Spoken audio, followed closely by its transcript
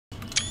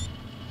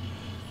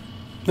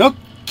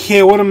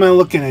Okay, what am I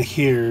looking at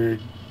here?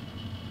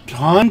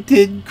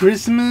 Haunted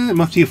Christmas? It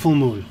must be a full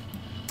moon.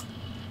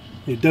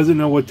 It doesn't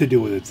know what to do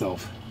with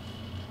itself.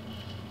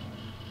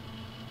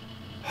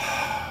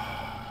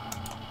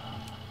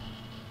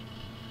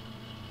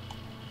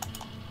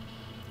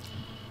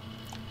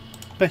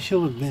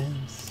 Special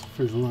events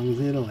for as long as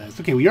it'll last.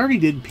 Okay, we already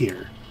did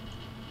Pier.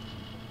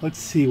 Let's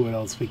see what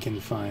else we can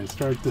find.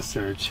 Start the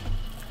search.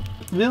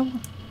 Whoville?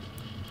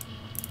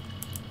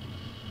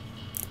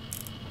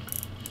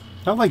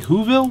 Not like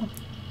Whoville?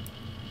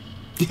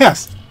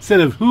 Yes, instead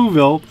of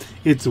Whoville,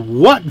 it's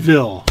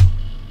Wutville.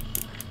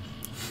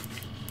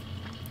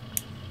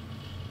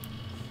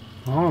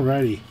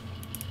 Alrighty.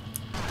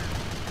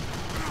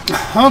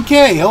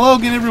 Okay, hello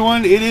again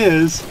everyone. It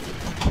is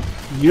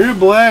your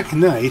Black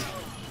Knight.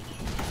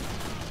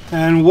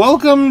 And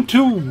welcome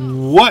to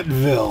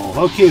Wutville.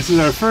 Okay, this is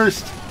our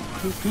first...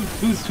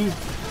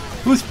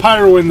 Who's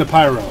pyroing the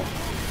pyro?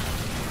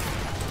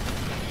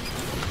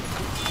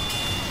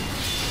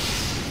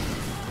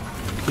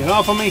 Get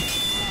off of me.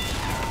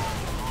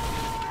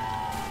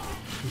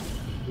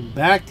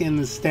 Back in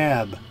the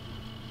stab.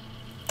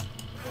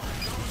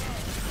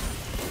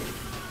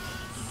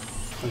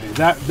 Okay,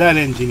 that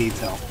engine needs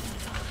help.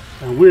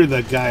 And we're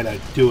the guy to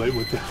do it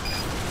with the...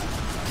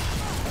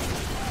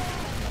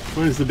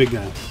 Where's the big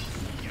gun?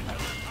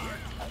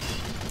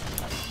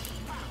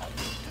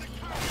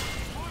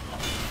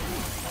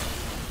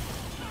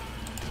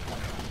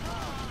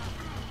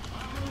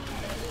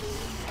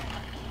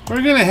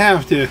 We're gonna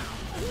have to,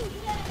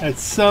 at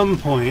some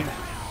point...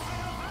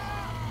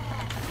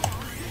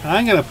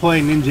 I'm gonna play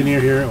an engineer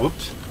here.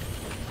 Whoops.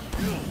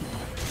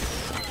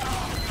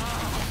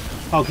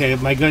 Okay,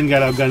 my gun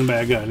got outgunned by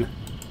a gun.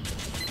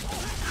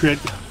 Crit.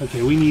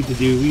 Okay, we need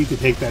to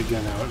take that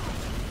gun out.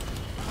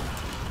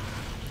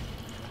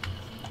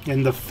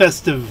 And the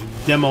festive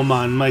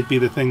Demomon might be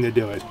the thing to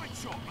do it.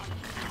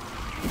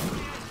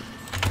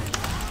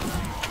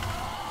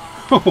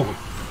 Oh,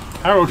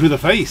 arrow to the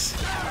face.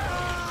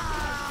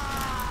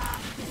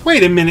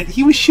 Wait a minute,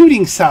 he was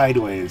shooting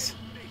sideways.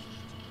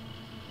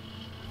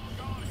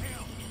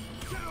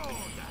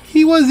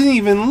 He wasn't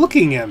even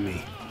looking at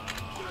me.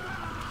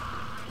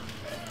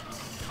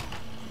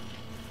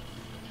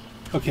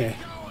 Okay.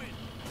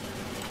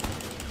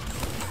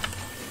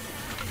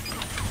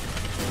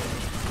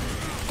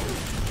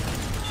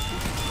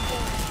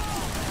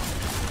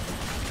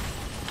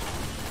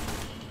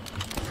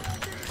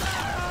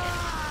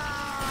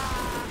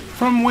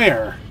 From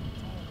where?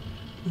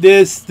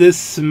 This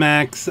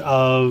smacks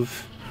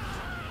of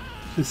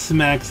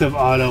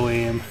auto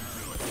aim.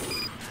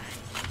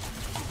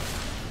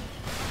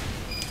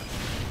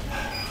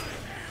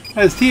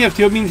 As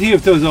TF2, I mean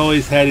TF2's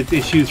always had its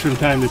issues from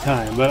time to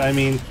time, but I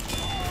mean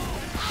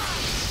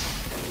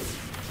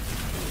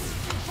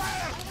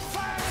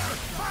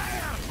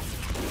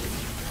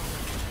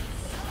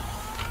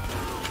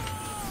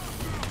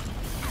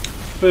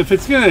but if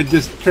it's gonna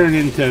just turn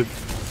into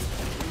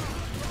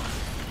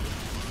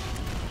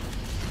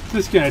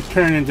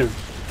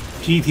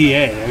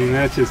GTA, I mean,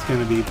 that's just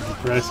going to be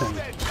depressing.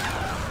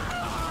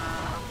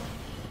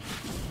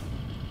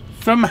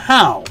 From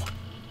how?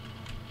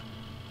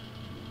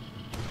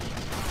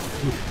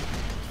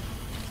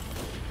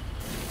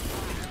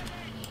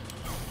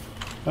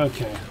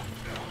 Okay.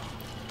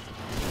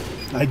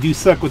 I do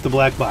suck with the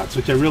black box,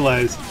 which I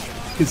realize,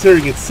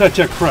 considering it's such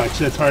a crutch,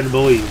 that's hard to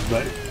believe,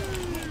 but...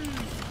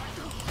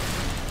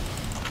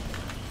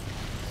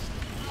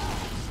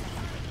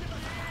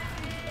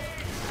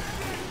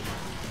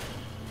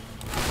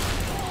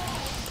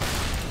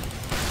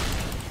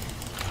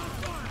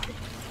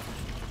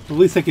 At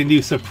least I can do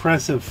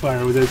suppressive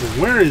fire with this.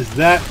 And where is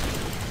that?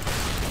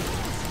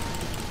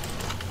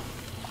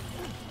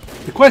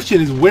 The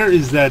question is, where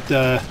is that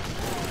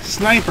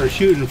sniper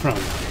shooting from?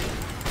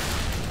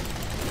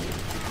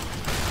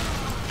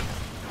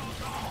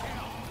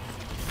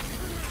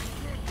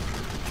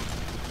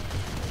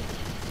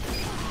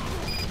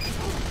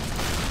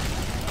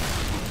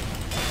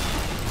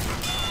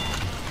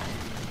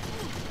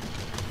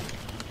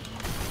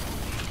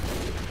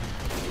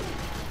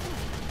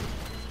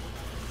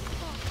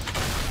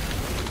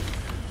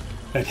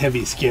 That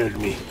heavy scared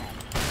me.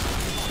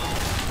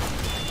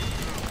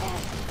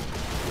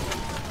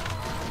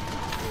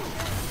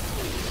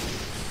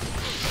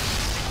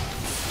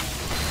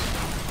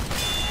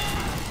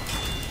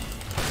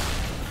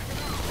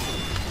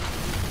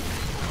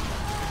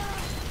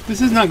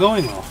 This is not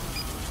going well.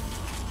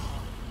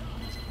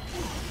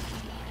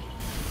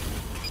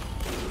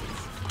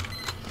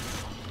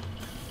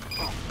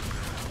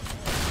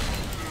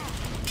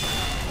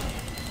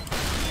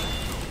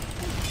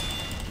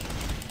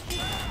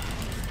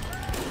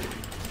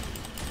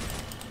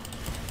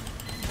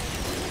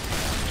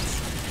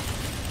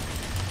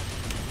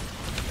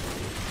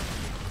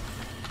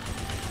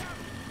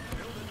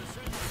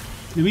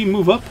 Did we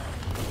move up?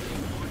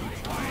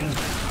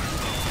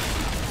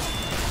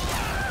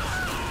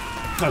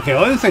 Okay,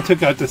 well, at least I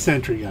took out the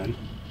sentry gun.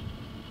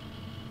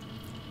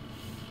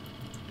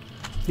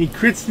 He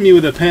crits me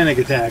with a panic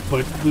attack,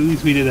 but at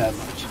least we did that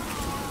much.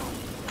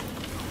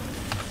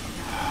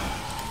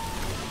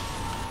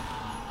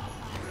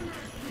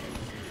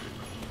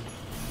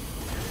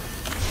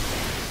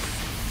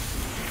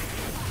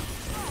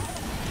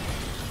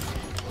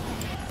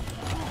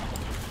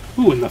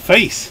 Ooh, in the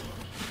face.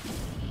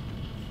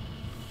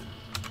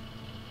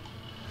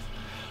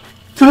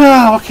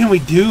 What can we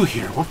do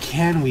here? What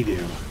can we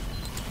do?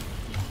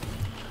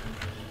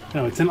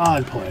 No, it's an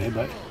odd play,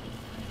 but...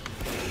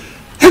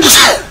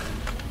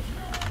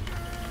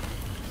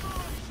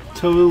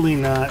 totally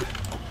not.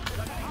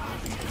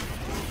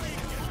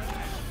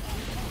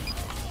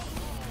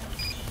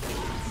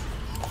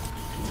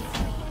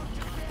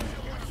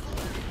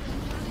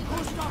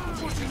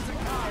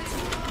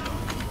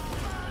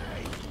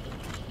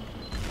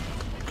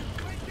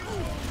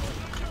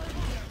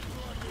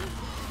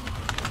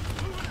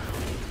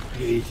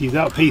 He's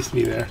outpaced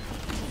me there.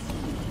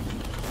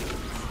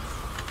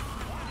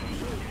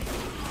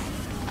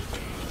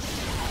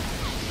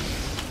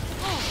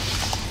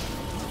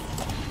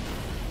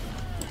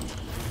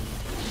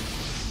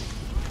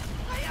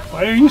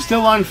 Why are you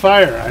still on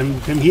fire?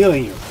 I'm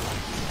healing you.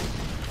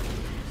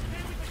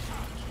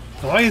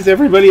 Why is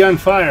everybody on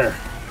fire?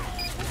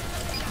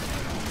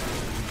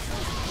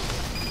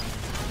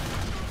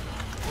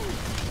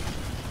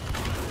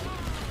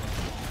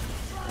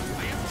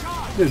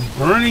 It's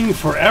burning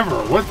forever.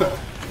 What the?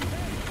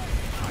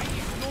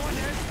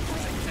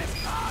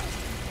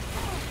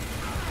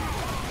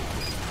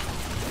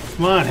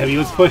 Come on, Heavy,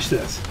 let's push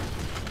this.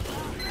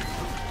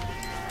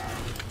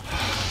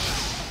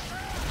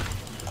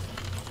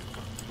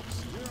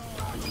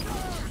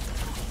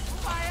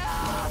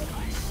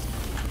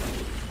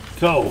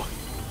 Go.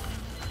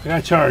 I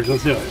got charge.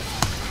 Let's do it.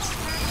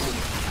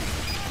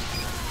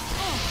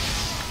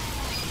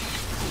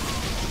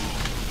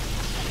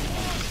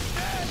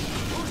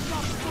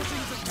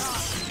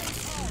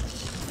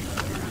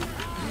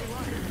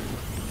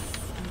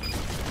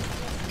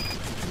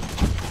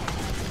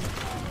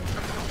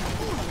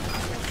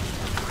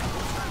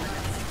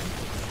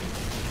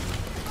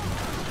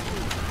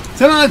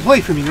 It's an odd play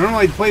for me.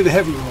 Normally I'd play the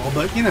heavy role,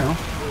 but you know,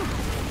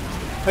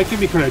 I can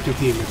be productive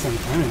team at some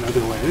time in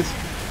other ways.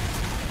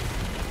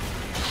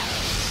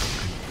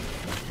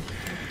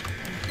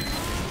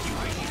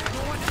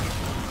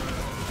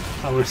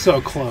 Oh, we're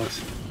so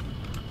close.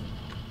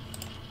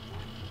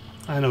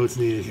 I know what's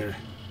needed here.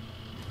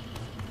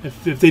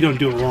 If they don't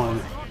do it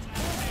wrong.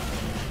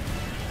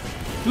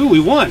 Ooh, we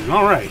won!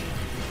 Alright.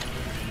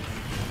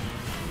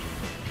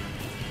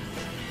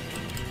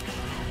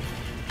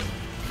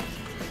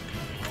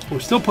 We're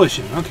still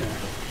pushing, okay.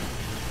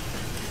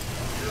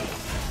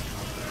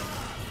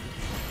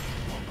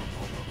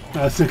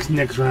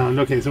 Next round.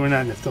 Okay, so we're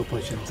not still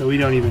pushing, so we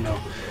don't even know.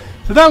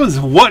 So that was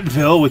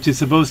Wutville, which is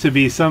supposed to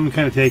be some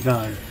kind of take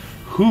on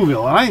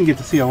Whoville. And I didn't get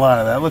to see a lot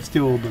of that. Let's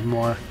do a little bit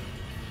more.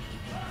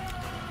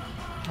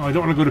 Oh, I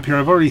don't want to go to Pier.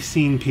 I've already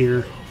seen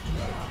Pier.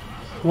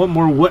 I want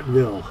more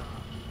Wutville.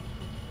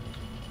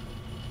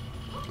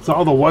 It's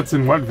all the Wuts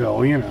in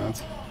Wutville, you know.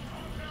 It's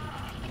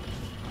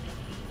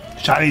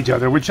shot each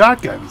other with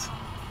shotguns.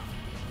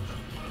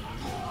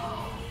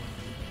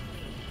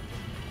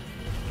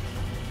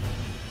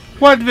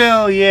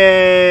 Wutville,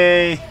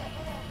 yay!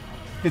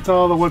 It's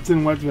all the Wuts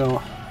in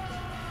Wutville.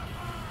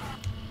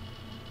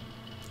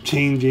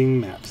 Changing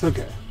maps,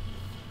 okay.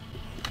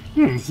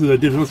 This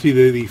is must be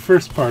the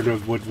first part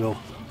of Wutville.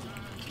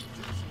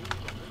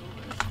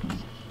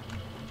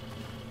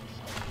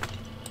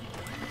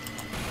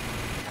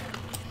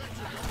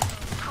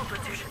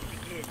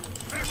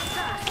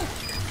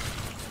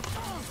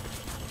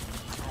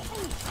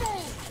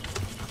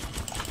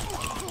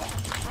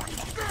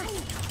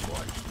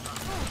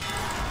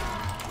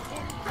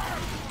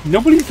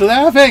 Nobody's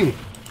laughing!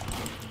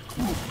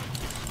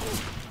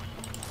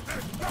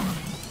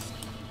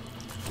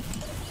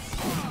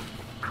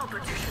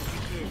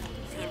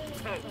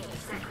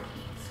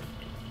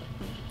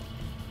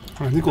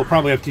 I think we'll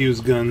probably have to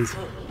use guns.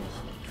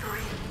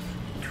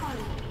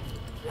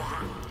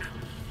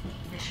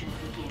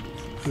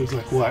 There's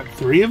like, what,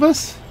 3 of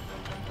us?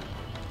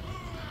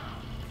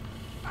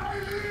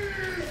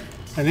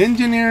 An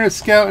engineer, a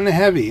scout, and a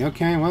heavy.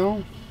 Okay,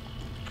 well...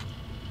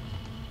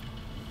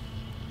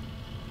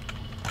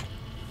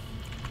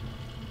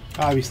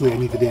 obviously, I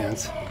need to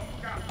dance.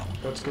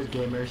 That's good,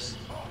 gamers.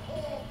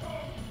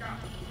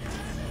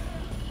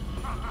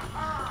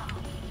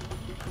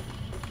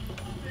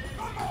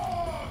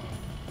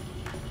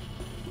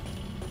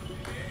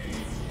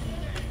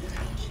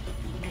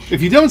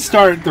 If you don't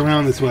start the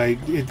round this way,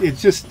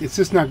 it's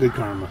just not good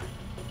karma.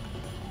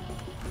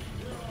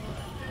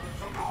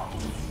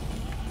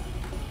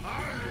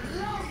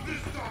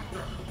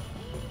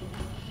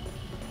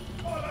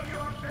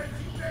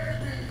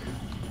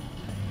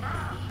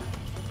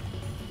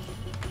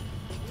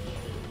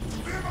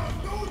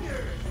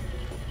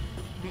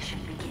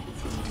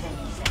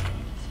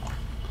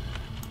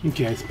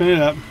 Okay, spin it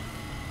up. 5,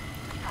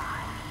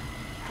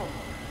 4,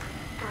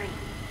 3,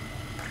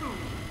 2,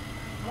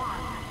 1.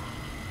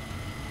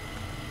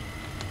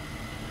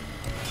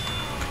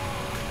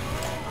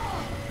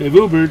 They've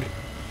Ubered.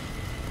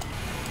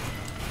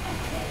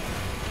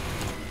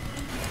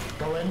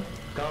 Go in.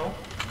 Go.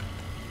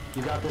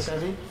 You got this,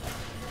 Heavy.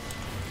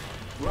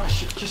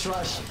 Rush. Just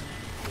rush.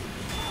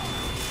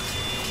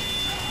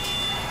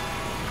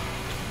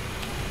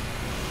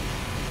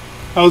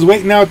 I was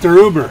waiting out their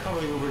Uber.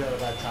 Probably Ubered out at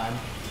that time.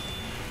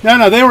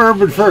 No, they were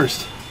Ubered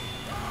first.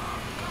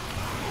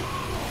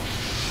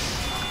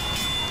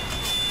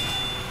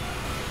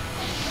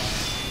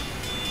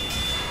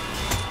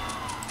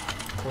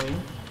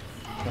 Clean.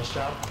 Nice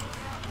job.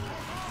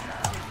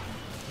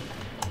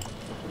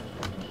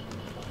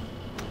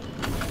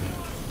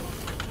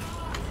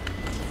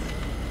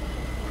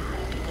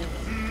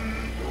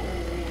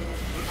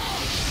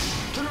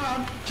 Turn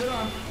around. Turn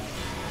around.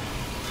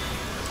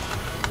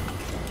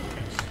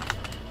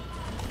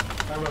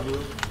 I love you.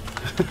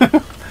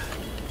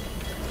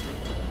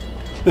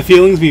 The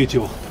feeling's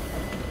mutual.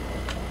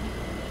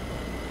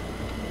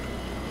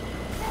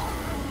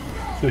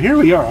 So here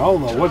we are. Oh,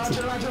 no, what's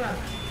Turn around.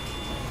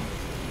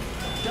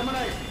 Get my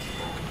knife.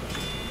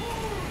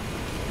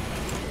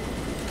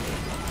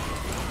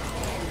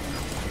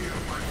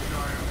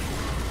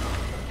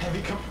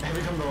 Heavy come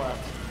to the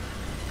left.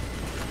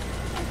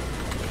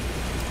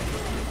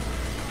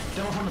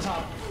 Demo from the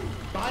top.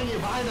 Behind you,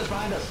 behind us.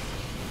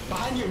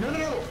 Behind you.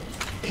 No.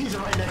 He's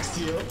right next to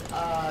you.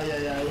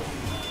 Yeah.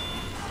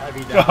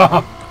 Heavy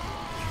down.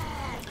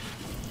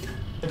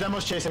 The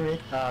demo's chasing me.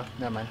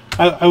 Never mind.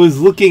 I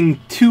was looking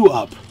 2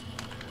 up.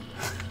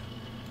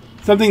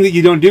 Something that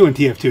you don't do in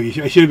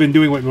TF2. I should have been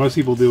doing what most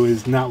people do,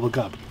 is not look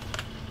up.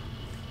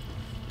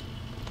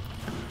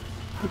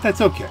 But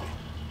that's okay.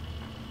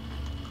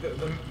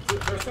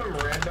 There's some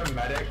random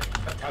medic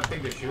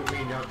attempting to shoot me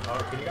in your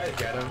car. Can you guys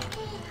get him?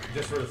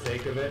 Just for the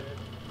sake of it.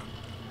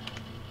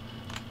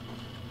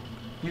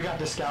 You got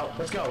this, Scout.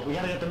 Let's go. We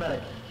gotta get the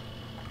medic.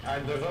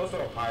 And there's also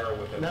a pyro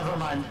with it. Never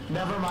mind.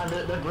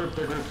 They're grouped.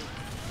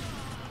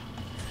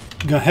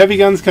 Got heavy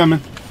guns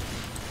coming.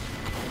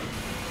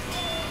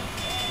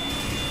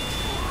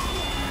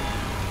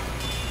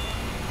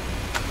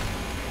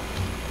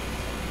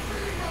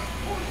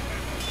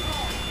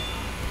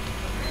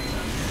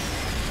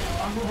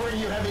 I'm moving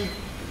you, Heavy.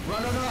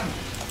 Run.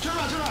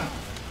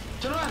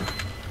 Turn around.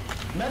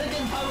 Medic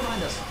and pyro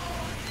behind us.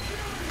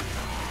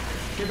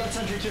 Get that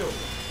sentry too.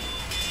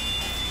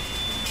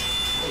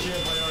 What's your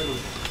priority?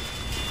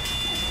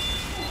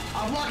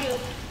 I'll block it.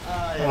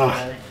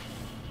 Yeah.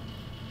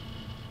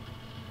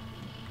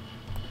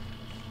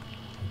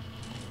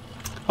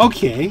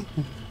 Okay.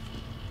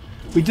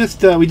 We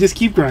just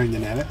keep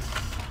grinding at it.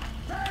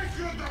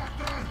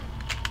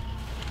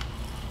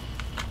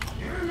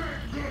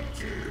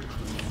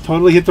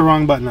 Totally hit the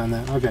wrong button on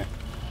that. Okay.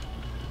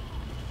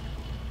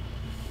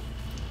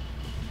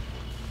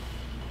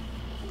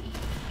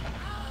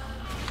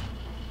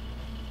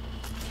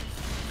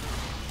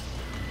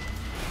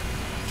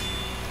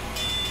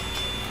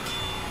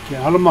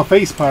 Get out of my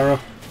face, Pyro.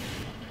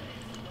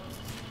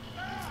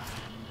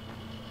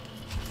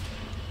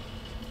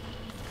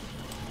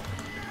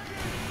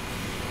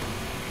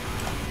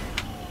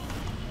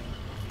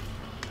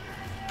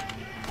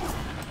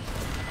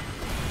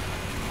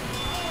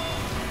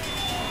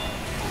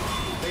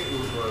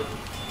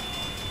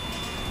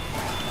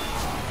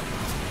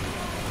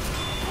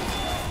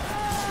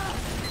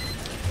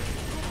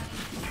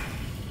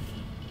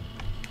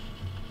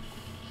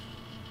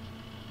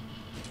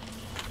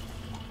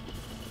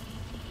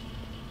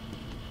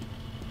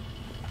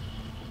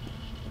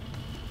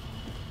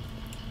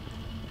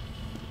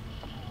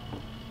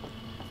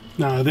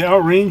 Now, are they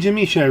outranging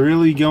me? Should I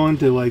really go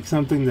into like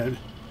something that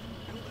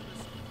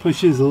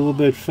pushes a little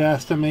bit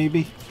faster,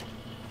 maybe?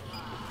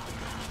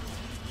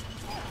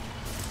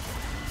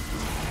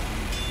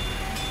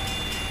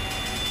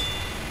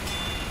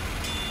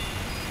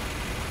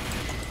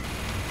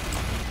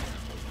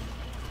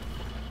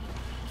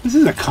 This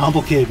is a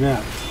complicated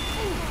map.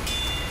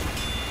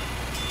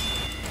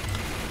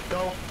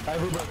 Go. I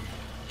have Uber.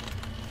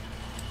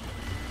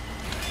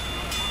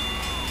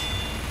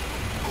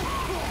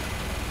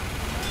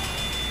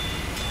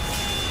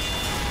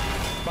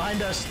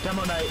 Behind us,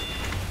 Demo Knight.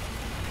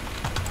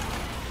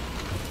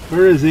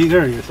 Where is he?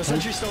 There he is. The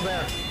sentry's still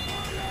there.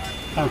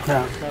 Oh,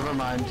 crap. Never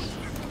mind.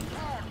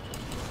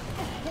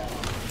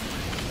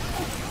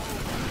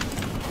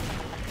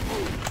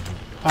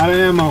 Out of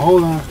ammo.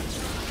 Hold on.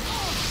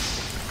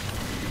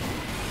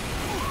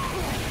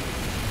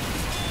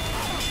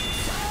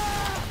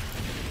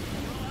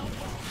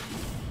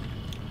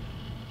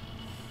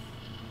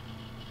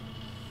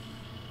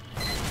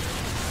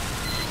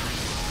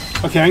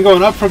 Okay, I'm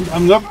going up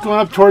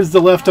towards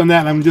the left on that,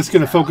 and I'm just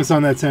going to focus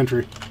on that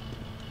sentry.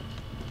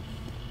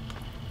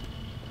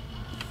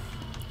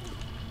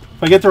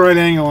 If I get the right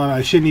angle on it,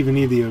 I shouldn't even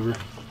need the Uber.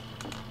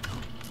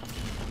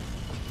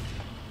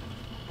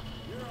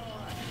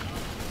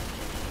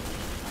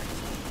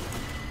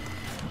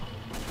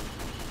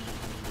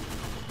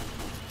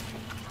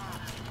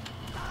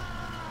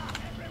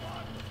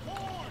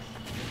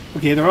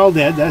 Okay, they're all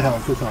dead. That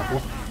helps. That's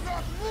awful.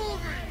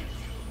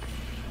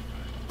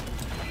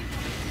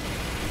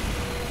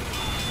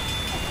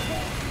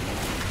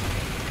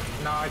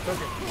 No, I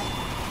took it.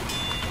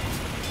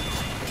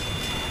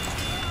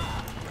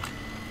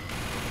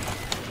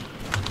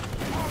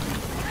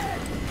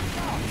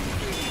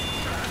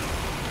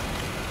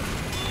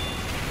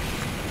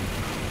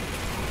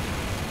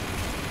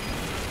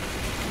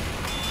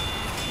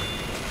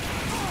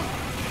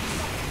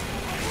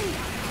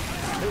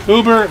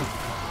 Uber.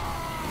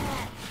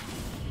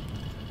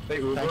 They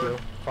Thank you. Uber.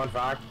 Fun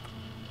fact.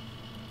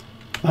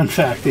 Fun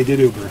fact, they did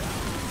Uber.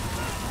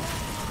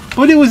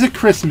 But it was a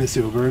Christmas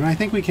Uber, and I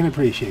think we can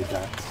appreciate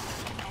that.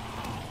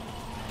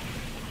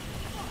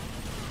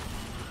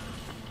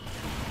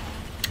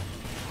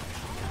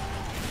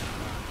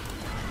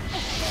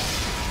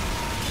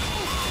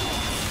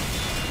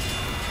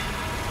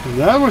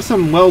 That were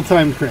some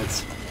well-timed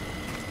crits.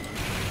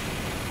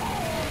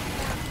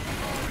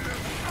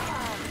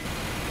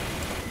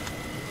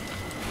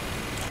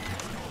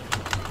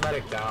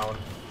 Medic down.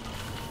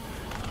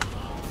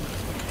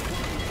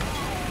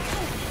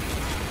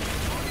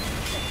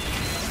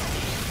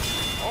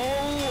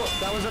 Oh,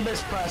 that was a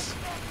mispress.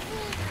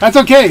 That's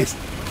okay.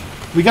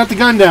 We got the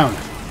gun down.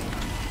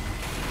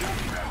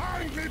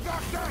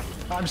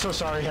 I'm so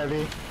sorry,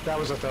 Heavy. That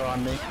was a throw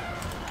on me.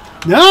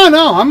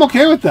 No, I'm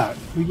okay with that.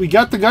 We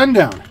got the gun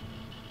down.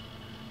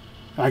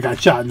 I got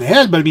shot in the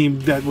head, but I mean,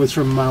 that was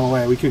from a mile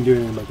away. We couldn't do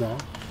anything about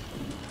that.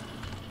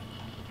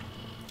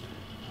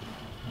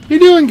 You're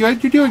doing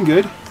good. You're doing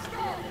good.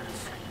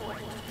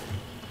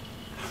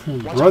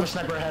 Watch out for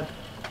sniper ahead.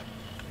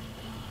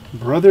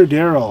 Brother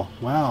Daryl.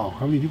 Wow,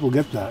 how many people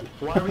get that?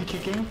 Why are we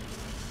kicking?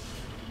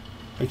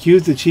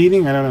 Accused of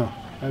cheating? I don't know.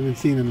 I haven't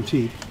seen him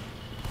cheat.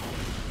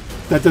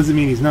 That doesn't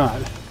mean he's not.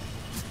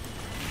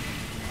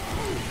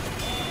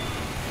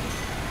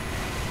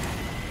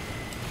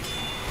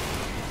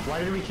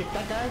 Why did we kick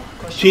that guy?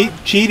 Question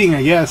mark? Cheating,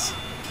 I guess.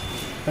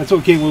 That's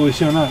what King Will was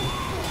showing up.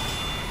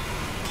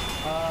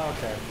 Oh,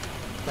 okay.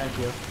 Thank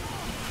you.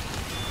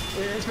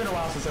 It's been a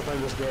while since I played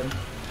this game.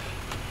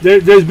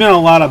 There's been a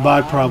lot of bot I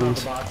don't know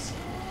problems. the bots.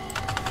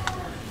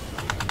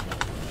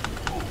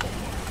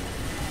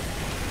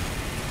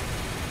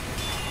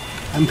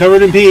 I'm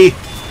covered in pee.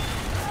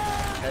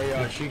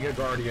 Hey, Shiga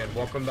Guardian,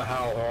 welcome to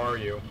Hell. How are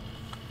you?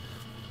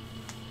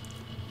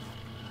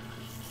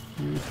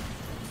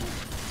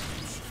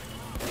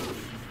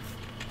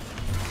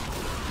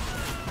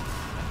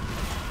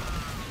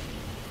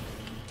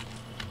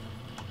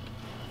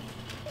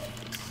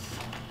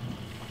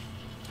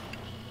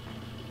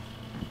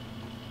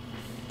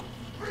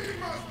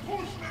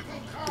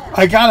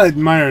 I gotta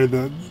admire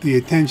the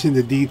attention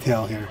to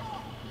detail here.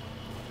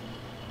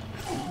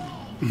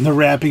 The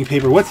wrapping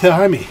paper. What's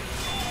behind me?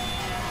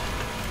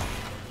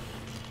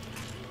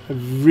 I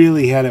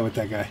really had it with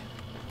that guy.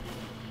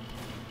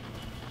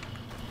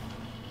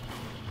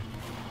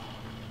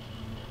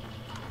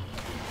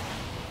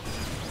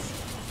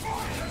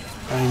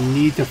 I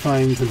need to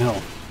find some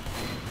help.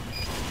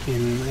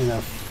 In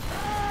a...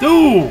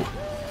 Ooh!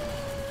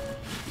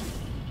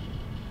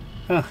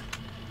 Huh.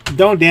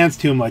 Don't dance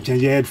too much,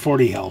 and you had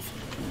 40 health.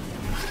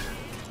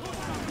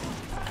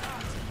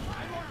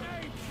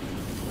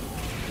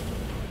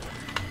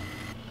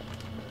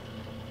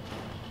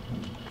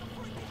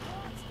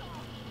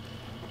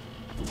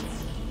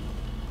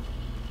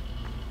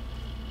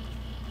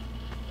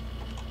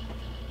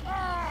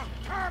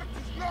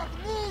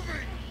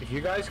 If you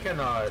guys can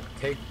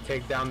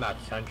take down that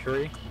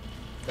sentry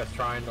that's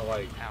trying to,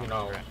 like, you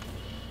know,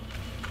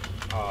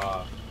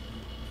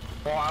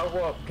 well, I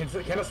will.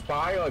 Can a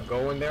spy like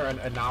go in there and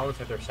announce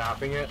that they're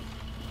sapping it,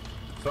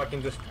 so I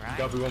can just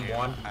W him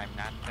one? I'm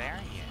not there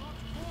yet.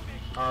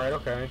 All right,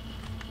 okay.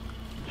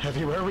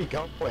 Heavy, where are we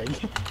going?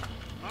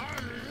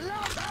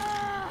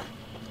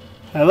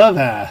 I love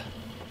that.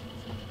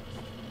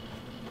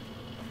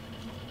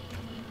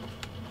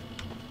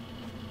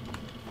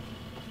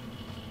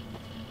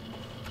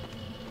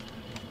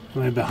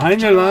 Am I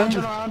behind your lines?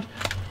 Turn around.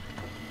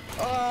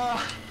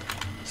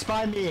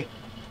 Spy me.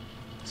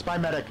 Spy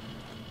medic.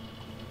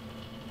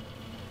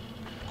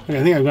 Okay,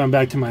 I think I've gone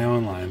back to my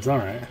own lines.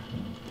 Alright.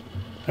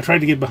 I tried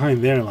to get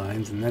behind their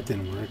lines, and that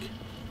didn't work.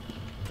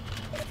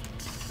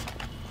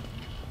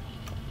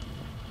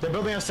 They're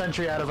building a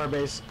sentry out of our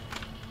base.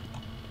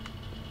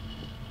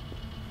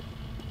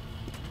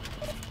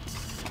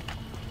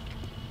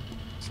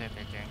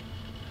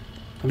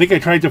 I think I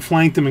tried to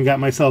flank them and got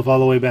myself all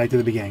the way back to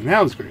the beginning.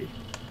 That was great.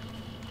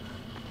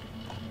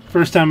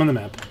 First time on the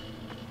map.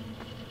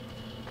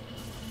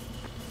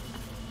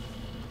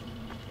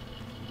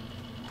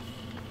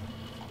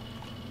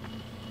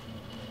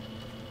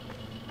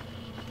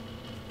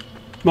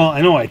 Well,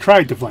 I know I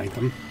tried to flank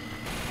them.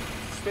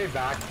 Stay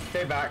back,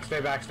 stay back,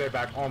 stay back, stay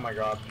back. Oh my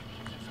god.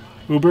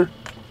 Uber?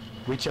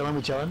 We chillin',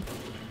 we chillin'.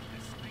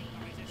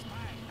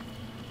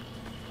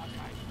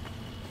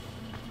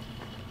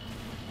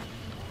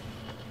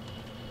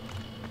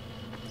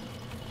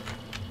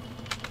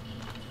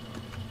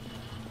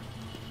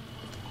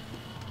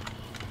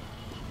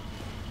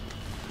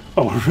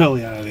 Oh, we're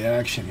really out of the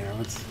action here.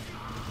 Let's...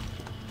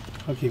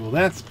 Okay, well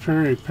that's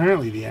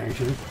apparently the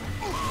action.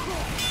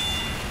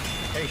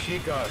 Hey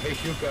Shuka,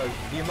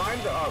 do you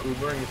mind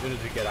Ubering as soon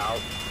as we get out?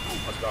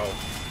 Let's go.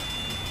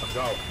 Let's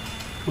go.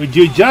 Would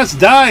you just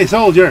die,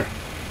 soldier?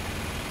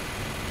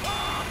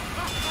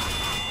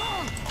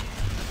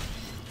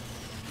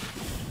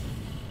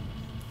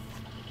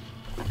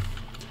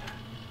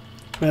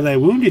 Well, I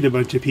wounded a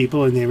bunch of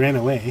people and they ran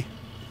away.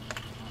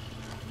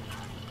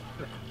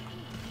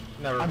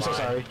 never I'm mind. so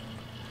sorry.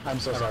 I'm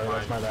so Never sorry. mind.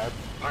 That's my bad.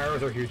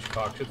 Pyros are huge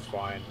cucks, it's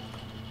fine.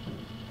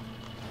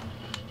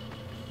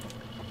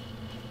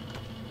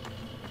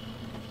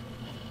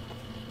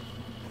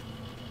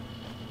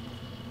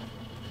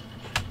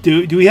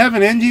 Do we have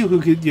an NG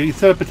who could you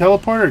set up a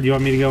teleporter, or do you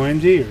want me to go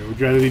NG, or would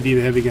you rather me be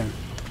the heavy gun?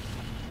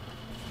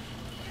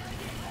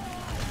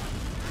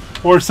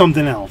 Or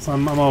something else.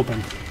 I'm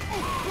open.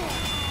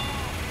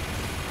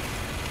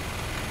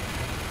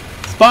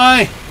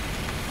 Spy!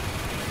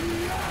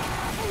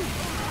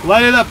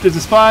 Light it up, there's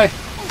a spy.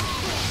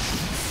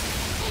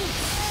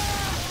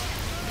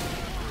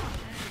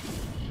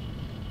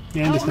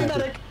 And a Help me, sniper.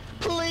 medic!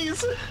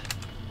 Please!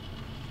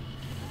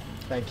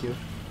 Thank you.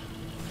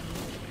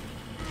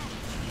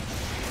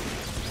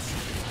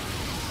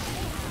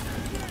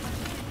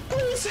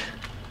 Please!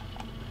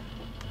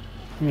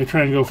 I'm gonna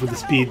try and go for the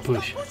speed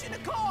push.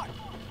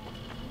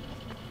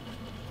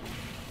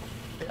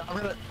 Yeah, I'm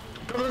gonna...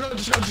 Go,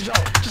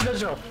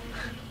 just go.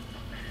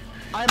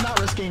 I'm not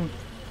risking...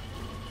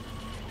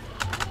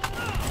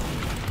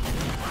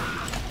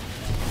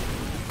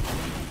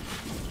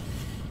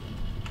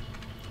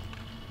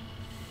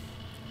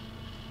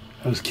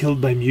 I was killed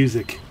by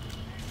music.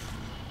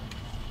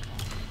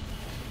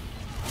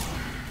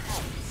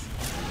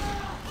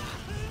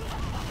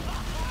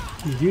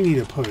 We do need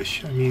a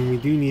push. I mean, we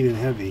do need it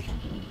heavy.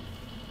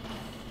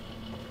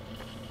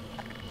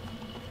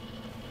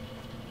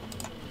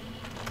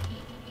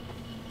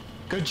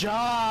 Good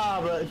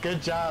job!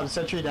 Good job.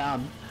 Sentry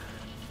down.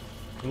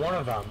 One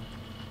of them.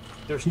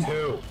 There's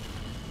two.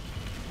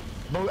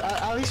 But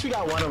at least we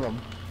got one of them.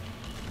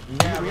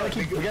 Yeah, we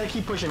gotta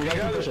keep pushing.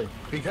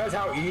 Because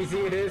how easy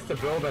it is to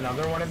build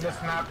another one in this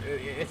map,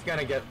 it's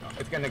gonna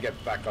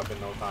get back up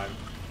in no time.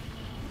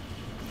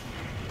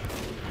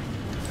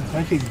 If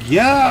I could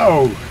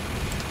go!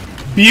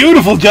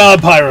 Beautiful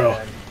job,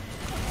 Pyro!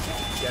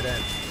 Get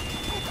in.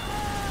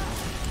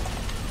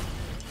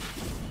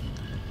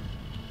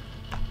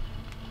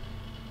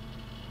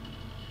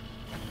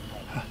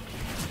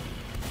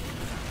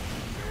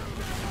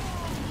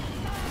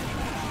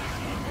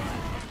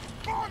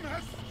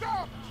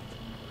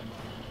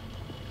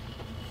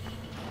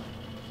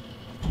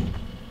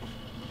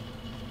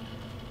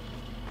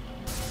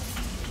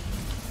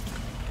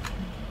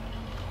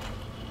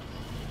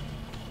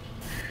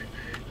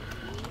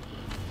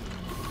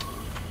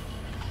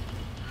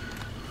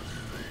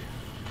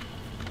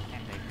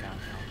 And they don't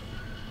help.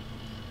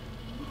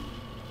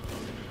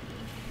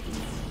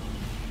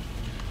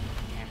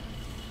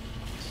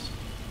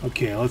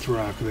 Okay, let's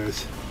rock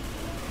this.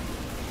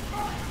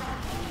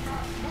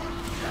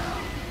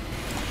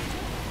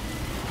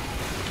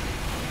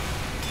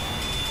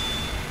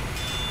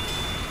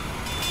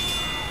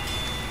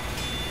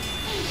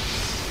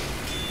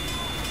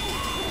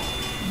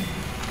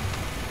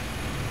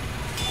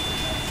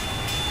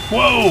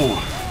 Whoa!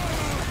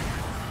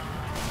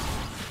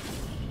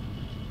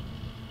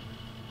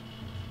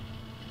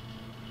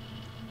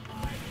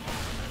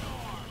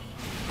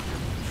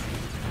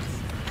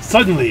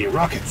 Suddenly,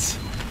 rockets.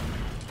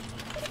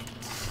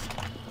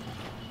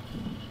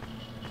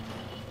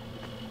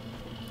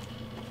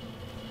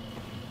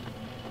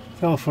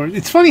 Teleport.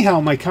 It's funny how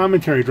my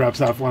commentary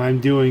drops off when I'm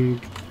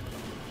doing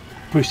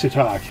push to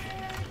talk.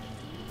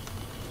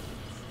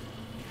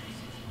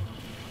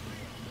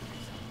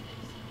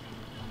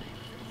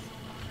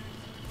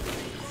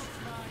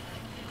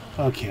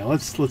 Okay,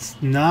 let's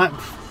not.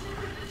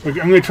 I'm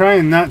going to try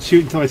and not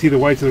shoot until I see the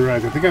whites of the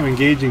rise. I think I'm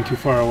engaging too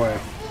far away.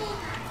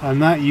 I'm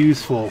not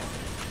useful.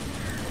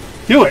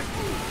 Do it!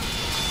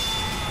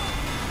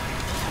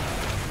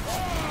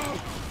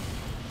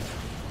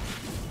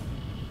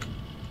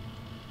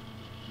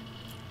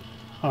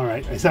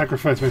 Alright, I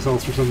sacrificed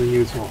myself for something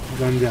useful.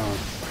 Gun down.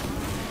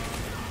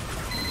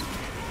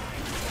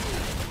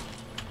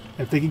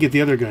 If they can get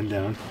the other gun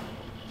down.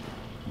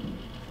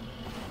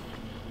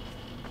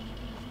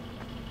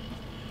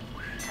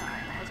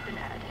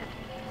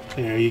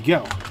 There you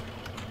go.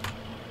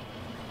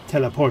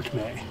 Teleport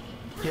me.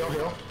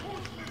 Heal.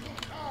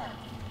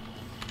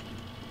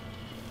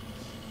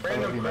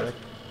 Random medic.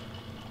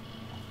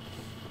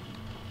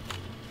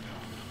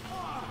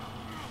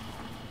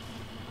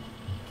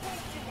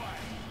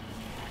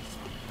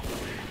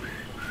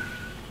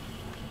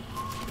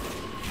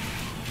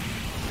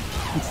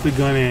 What's the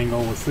gun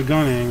angle? What's the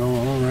gun angle?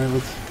 Alright,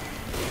 let's...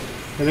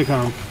 Here they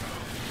come.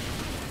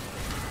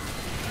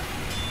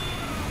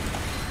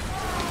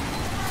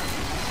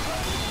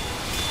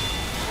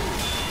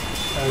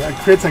 I got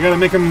crits, I gotta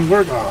make them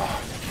work.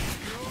 Oh.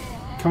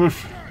 Coming.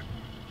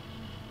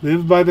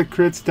 Live by the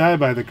crits, die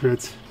by the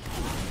crits.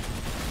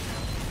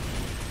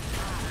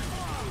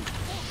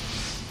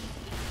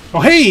 Oh,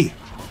 hey!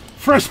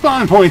 For a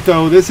spawn point,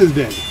 though, this is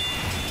big.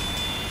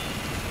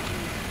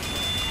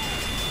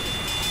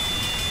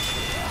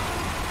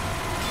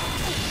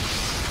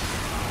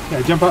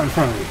 Yeah, jump out in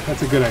front of me.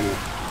 That's a good idea.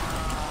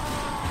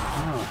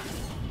 Oh.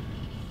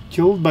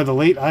 Killed by the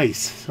late ice.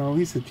 So at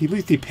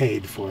least he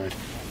paid for it.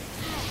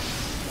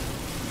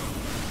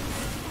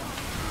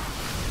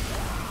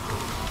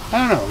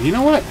 I don't know. You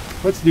know what?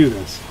 Let's do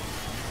this.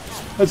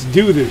 Let's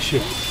do this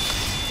shit.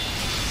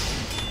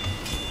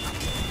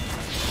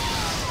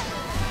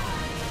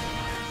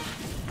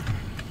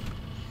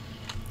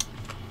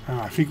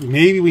 I think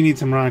maybe we need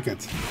some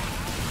rockets.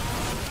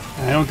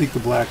 I don't think the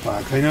black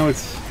box. I know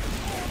it's...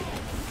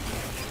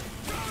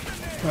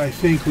 I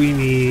think we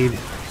need...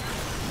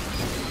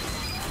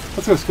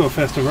 Let's go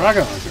festive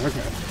rocket launcher.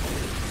 Okay.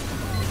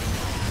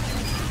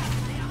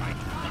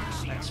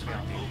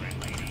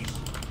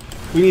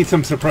 We need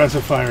some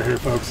suppressive fire here,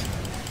 folks.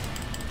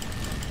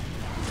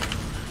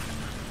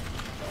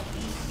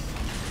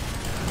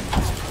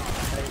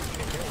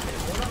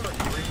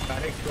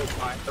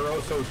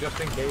 So just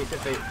in case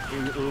if they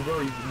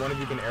Uber, one of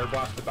you can air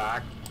blast the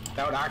back,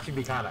 that would actually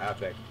be kind of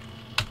epic.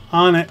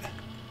 On it.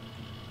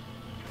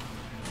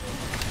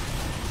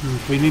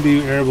 We need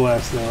to do air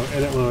blast though.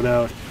 Edit load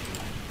out.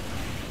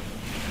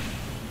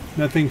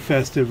 Nothing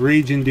festive.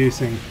 Rage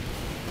inducing.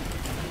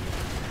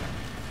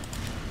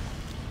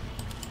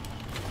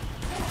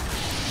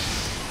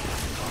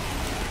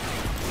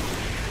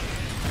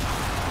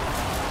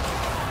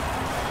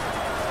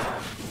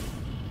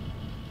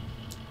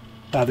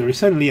 There were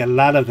suddenly a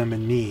lot of them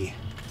in me.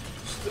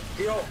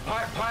 Yo,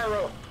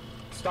 Pyro,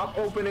 stop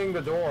opening the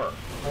door.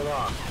 Hold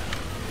on.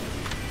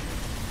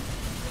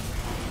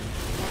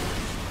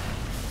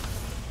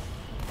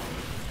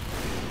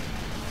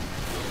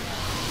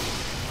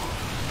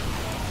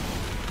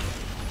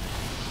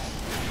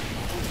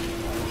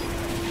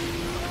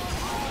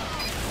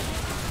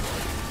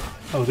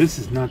 Oh, this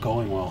is not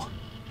going well.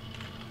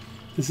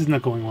 This is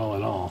not going well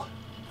at all.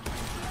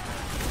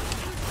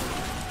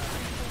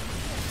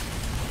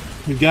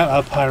 We got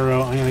a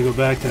pyro. I'm gonna go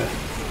back to...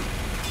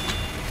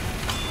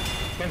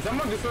 Can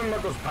someone do something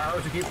about those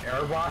pyros who keep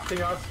air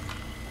blasting us?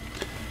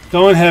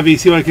 Going heavy,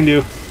 see what I can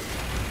do.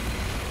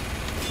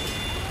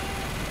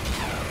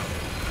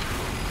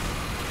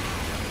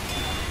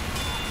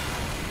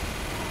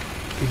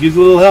 Could use a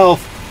little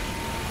health.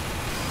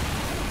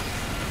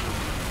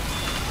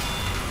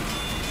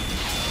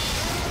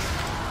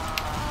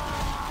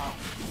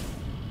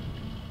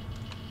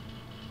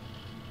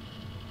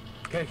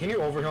 Can you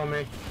overheal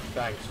me?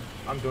 Thanks.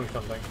 I'm doing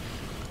something.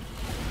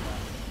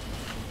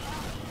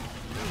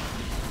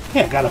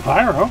 Yeah, got a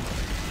pyro.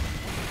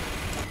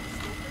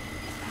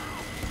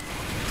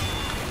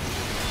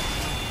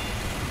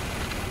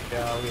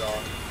 Yeah, we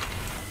are.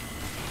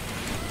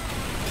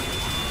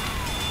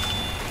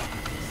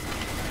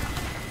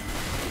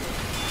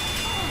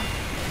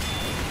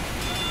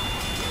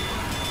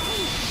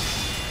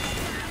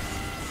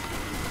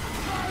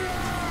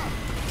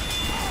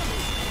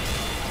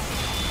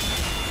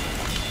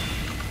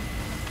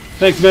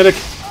 Thanks, medic.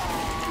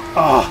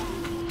 Ah.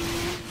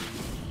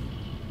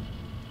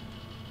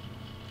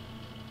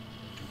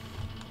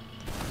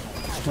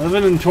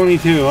 11 and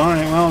 22. All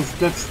right. Well,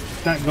 that's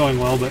not going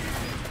well, but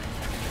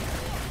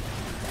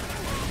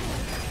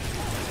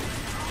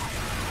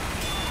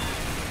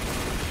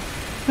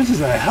this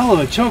is a hell of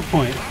a choke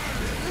point.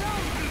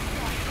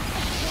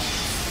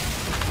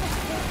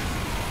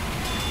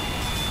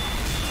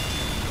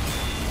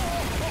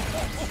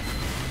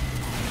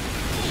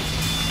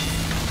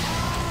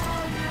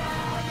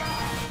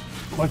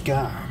 What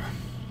god?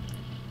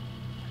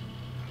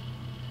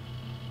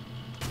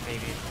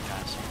 Maybe it's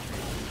concentrate.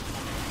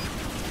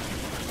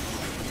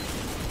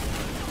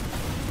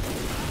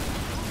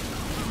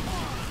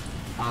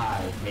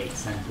 I hate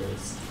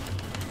centers.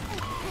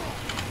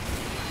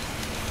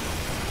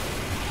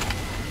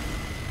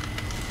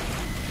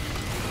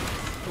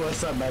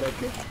 What's up, medic?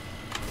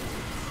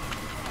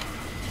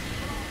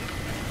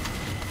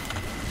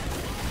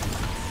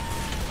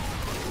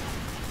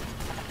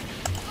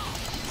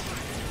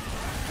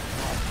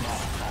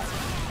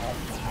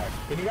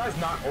 Can you guys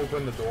not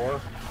open the door?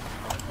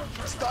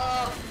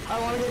 Stop! I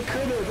want to get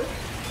critted.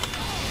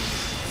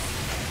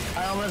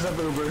 I almost have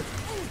Uber.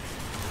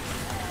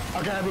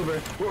 Okay, I have Uber.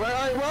 Where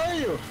are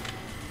you?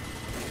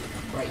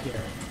 Right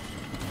here.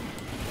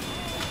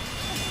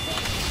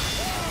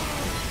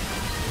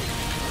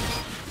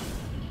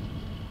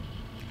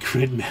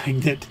 Grid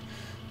magnet.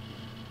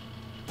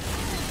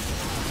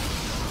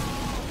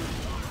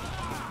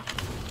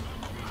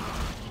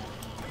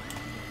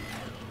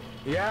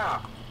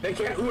 Yeah, they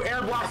can't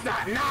air blast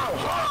that now,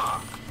 huh?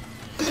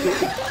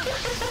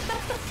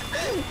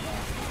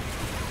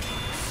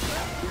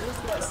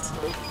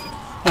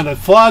 Oh, the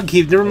flog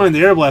keeps. Never mind the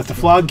air blast. The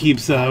flog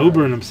keeps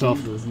Ubering himself.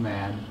 Jesus,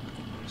 man.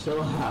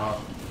 Chill out.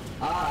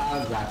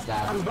 Ah, that's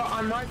that.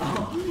 I'm right.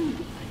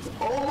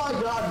 Oh my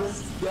god,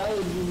 this guy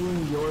is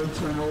using your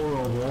eternal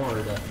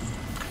reward.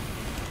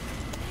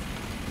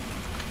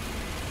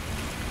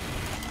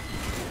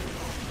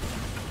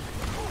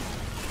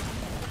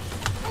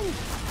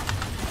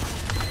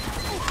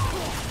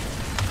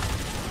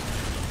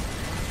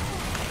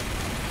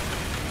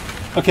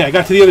 Okay, I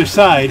got to the other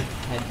side.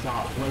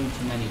 Headshot way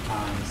too many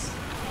times.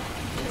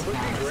 It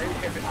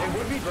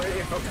would be great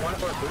if one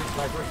of our three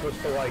snipers was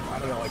to, like, I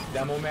don't know, like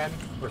demo man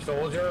or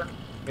soldier.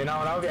 You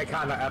know, that would be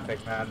kind of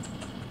epic, man.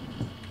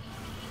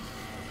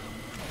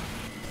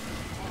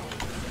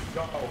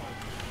 Go.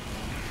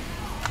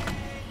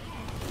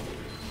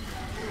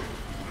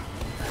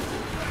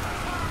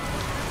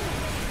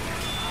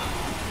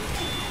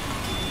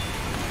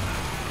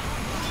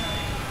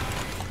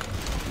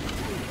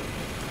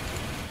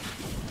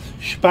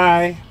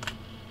 Spy.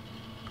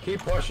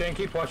 Keep pushing,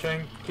 keep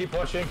pushing, keep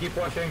pushing, keep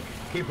pushing,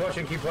 keep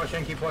pushing, keep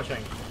pushing, keep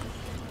pushing.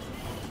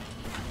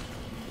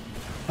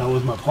 That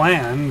was my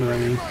plan, but I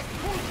mean...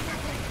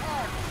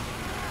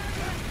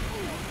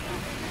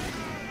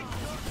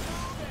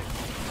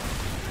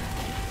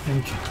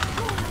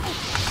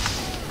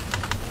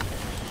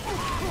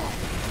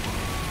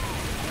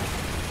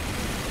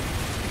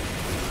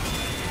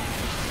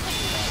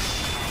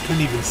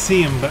 Couldn't even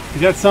see him, but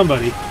we got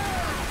somebody.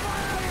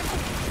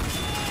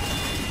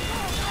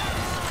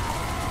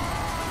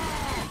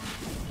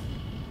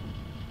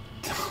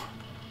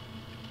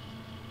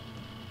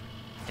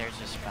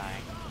 There's a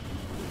spy.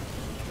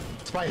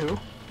 Spy who?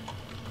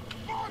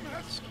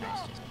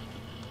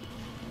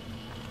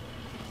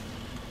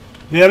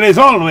 There is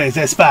always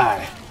a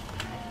spy.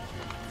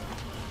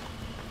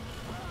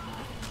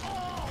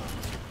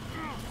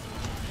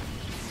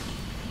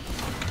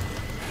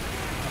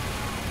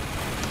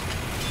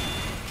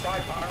 Spy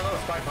pyro,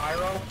 spy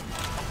pyro.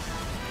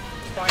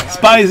 Spy heavy.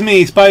 Spies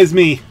me, spies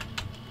me.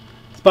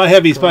 Spy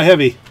heavy, spy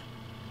heavy.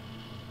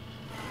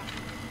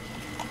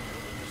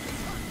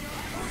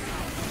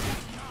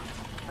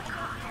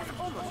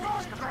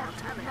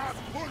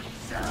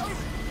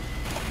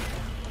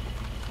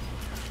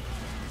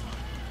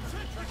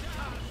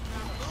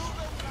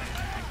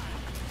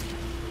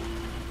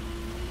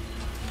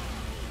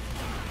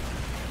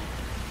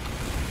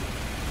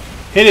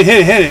 Hit it, hit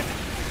it, hit it.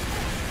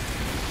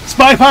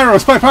 Spy pyro,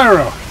 spy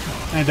pyro.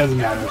 And it doesn't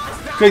matter.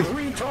 Good.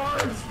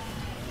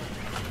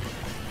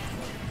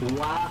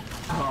 Wow.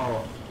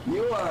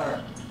 You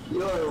are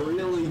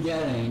really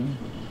getting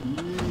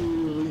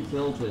really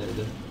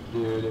tilted,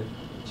 dude.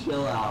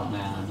 Chill out,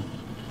 man.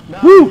 No,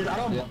 Woo! dude, I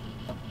don't. Yeah.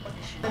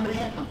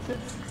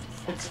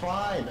 It's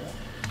fine.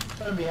 I'm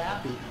gonna be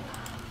happy.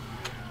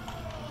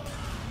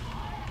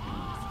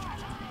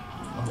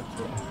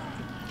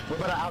 We're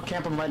gonna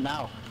outcamp him right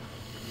now.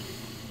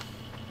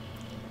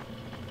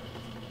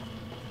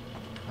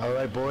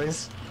 Alright,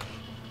 boys.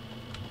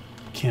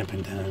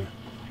 Camping time.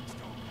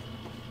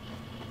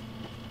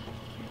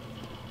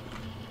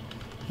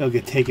 They'll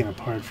get taken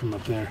apart from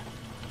up there.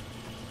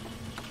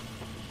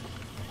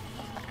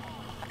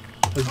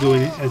 Let's go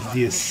in as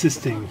the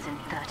assisting. In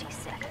 30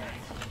 seconds.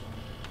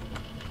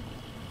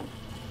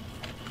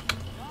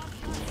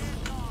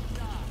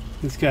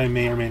 This guy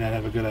may or may not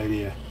have a good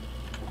idea.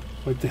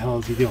 What the hell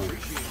is he doing?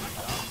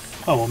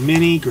 Oh, a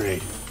mini?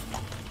 Great.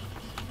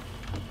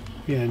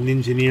 We got an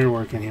engineer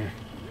working here.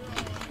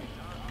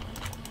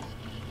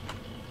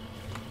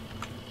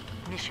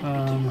 Mission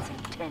begins in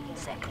 10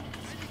 seconds.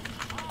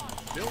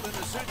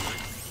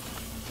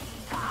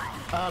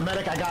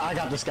 Medic, I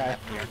got this guy.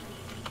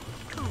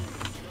 2,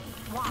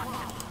 1.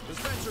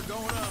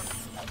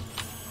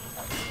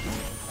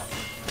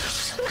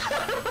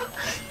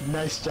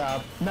 Nice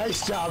job.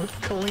 Nice job.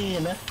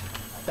 Clean.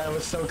 That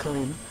was so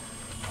clean.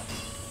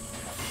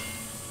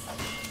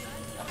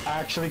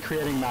 Actually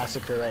creating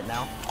massacre right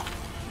now.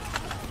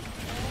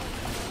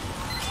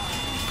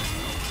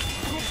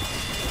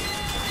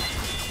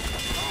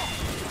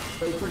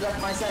 Wait,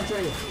 protect my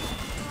sentry.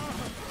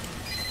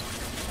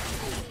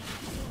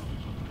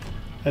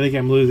 I think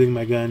I'm losing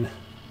my gun.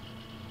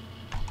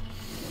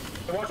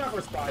 Watch out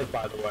for spies,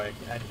 by the way,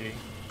 NG.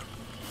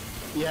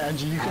 Yeah,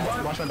 Angie, you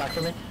can watch my back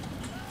for me.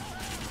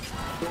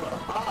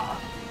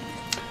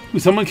 Ooh,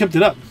 someone kept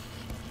it up.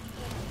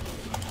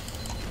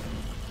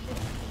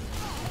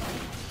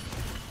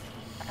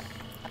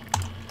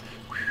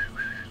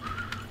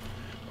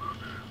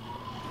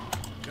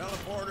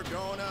 Teleporter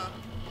going up.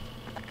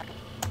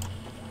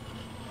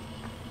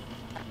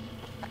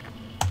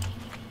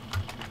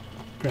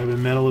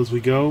 Grabbing metal as we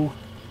go.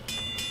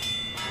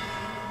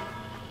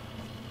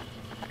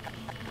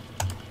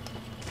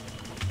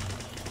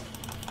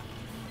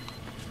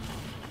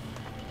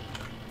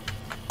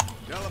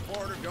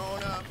 Teleporter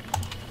going up.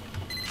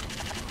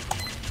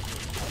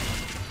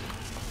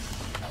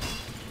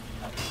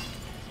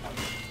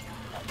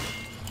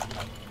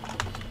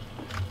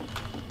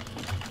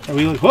 Are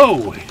we like,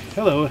 whoa!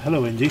 Hello,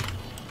 hello, NG.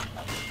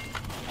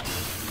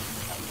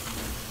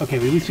 Okay,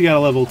 at least we got a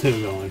level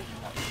 2 going.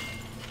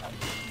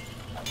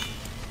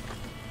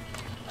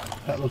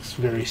 That looks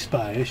very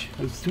spyish.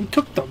 Who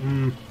took the...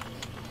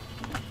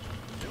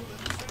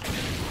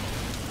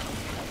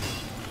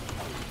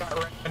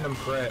 Got random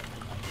crit.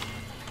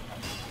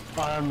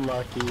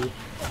 Unlucky.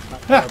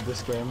 I love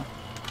this game.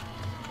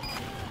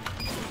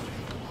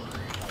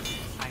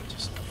 I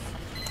just...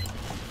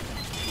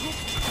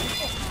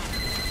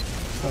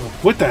 Oh,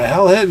 what the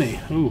hell hit me?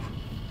 Ooh.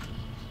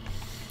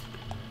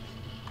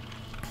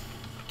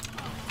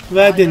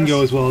 That didn't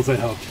go as well as I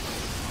hoped.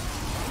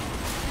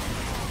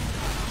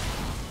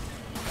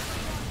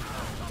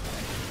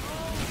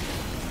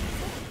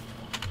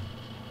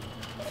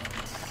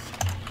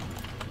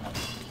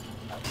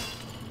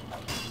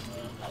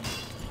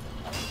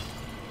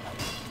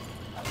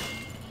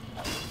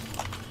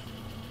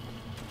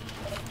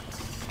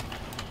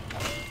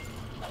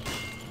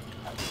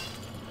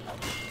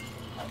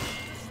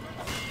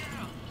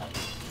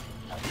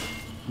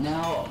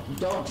 Now,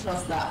 don't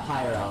trust that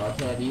pyro,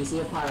 okay? If you see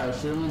a pyro,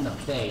 shoot him in the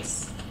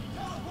face.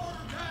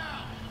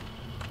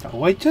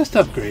 Oh, I just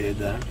upgraded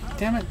that.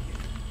 Damn it.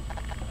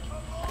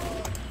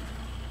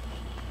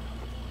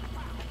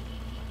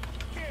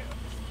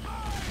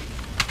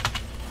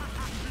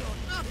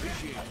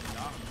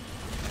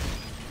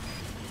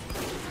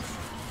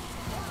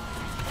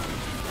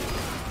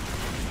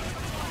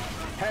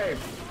 Hey,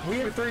 we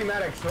have 3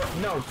 medics.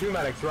 No, 2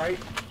 medics, right?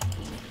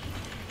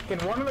 Can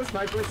one of the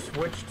snipers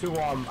switch to,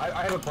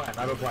 I have a plan,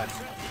 I have a plan.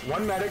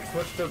 One medic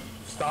switch to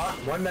stock,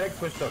 one medic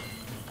switch to,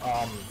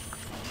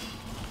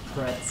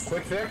 Crits.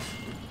 quick fix?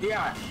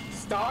 Yeah,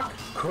 stock,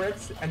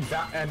 crits, and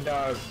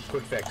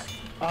quick fix.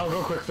 I'll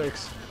go quick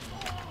fix.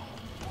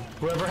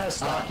 Whoever has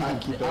stock, you can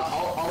keep it.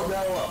 I'll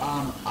go,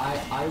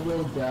 I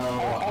will go,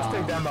 I'll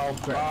stay demo.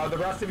 The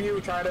rest of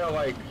you try to,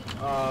 like,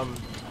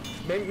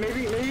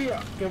 maybe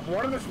can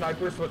one of the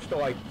snipers switch to,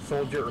 like,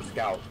 soldier or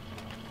scout?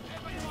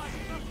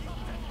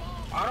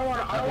 I don't want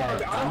to,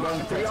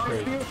 to be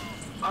honest with you,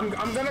 I'm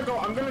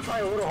gonna try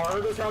a little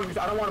harder this round because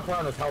I don't want to play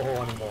on this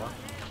hellhole anymore.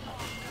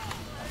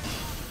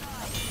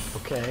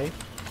 Okay.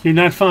 You're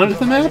not fond of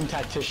the map?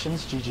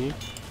 Tacticians, GG.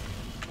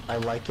 I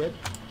like it.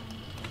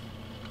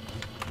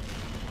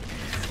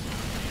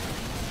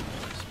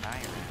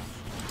 Spy around.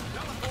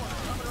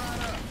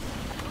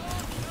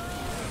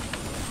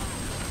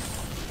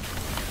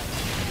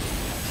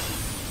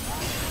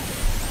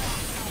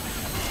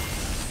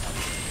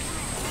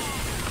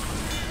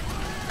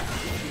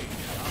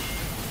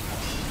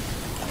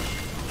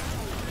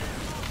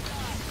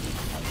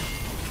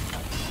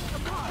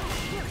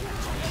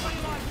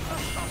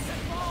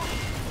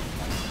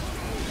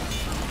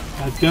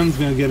 That gun's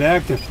gonna get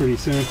active pretty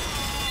soon.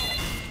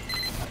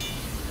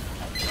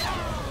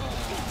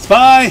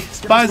 Spy!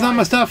 Spy's on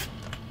my stuff!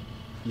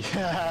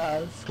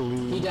 Yes,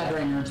 He dead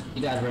Raynard.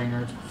 He dead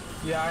Raynard.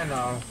 Yeah, I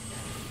know.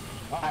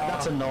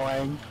 that's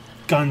annoying.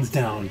 Guns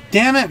down.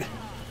 Damn it!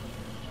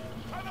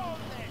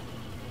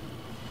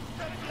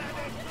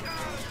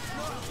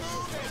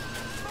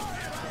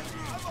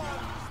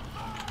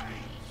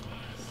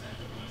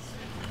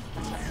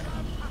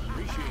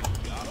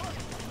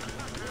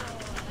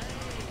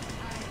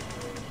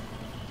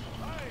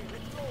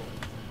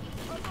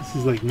 This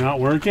is like not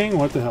working?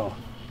 What the hell?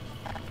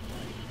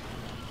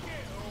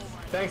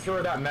 Thanks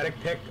for that medic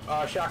pick,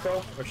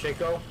 Shako, or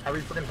Shako, however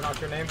you freaking pronounce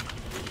your name.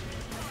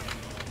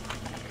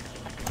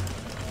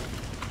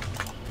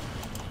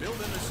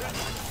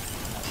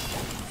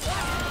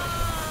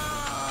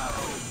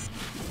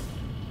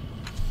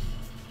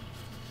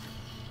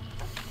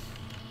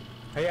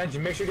 Hey,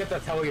 Engine, make sure you get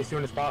that telly as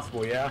soon as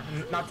possible, yeah?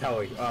 Not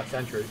telly,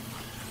 Sentry.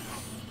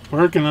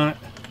 Working on it.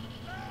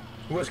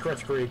 Who has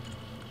Crits Creed?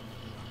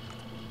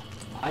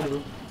 I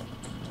do.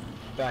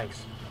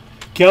 Thanks.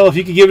 Kel, if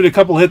you could give it a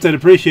couple hits, I'd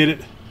appreciate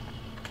it.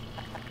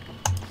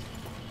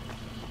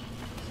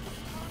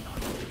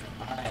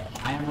 Alright,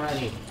 I am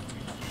ready.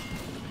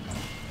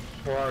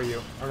 Where are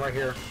you? I'm right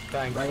here.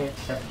 Thanks. Right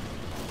here.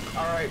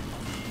 Alright.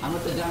 I'm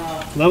with the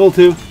demo. Level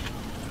 2.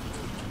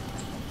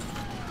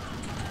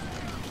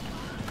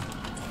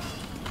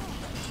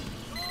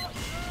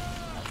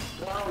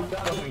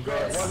 Wasn't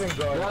good. Wasn't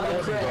good. You have the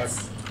Wasn't good.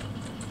 crits.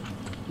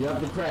 You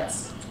have the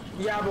crits.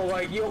 Yeah, but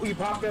like you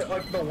popped it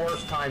like the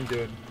worst time,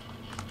 dude.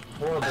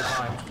 Horrible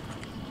time.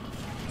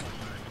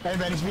 Hey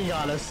man, he's being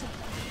honest.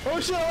 Oh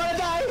shit, I wanna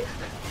die!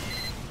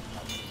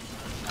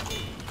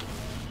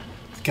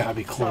 It's gotta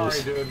be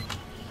close. Sorry,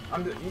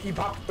 dude. You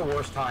popped it the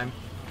worst time.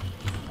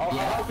 I'll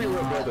help you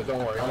rebuild it,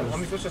 don't worry. Let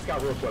me switch this guy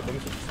real quick. Let me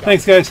switch this guy.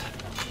 Thanks, guys.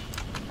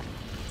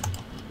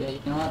 Yeah,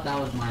 you know what? That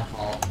was my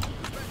fault.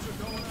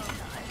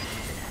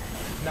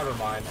 Never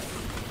mind.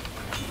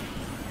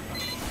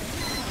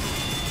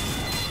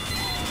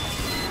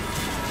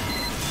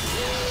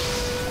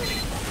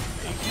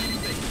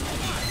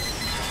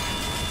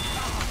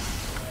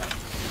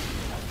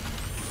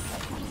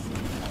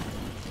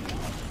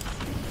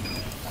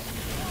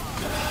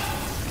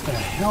 The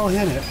hell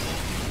hit it?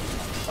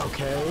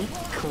 Okay,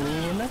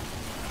 clean.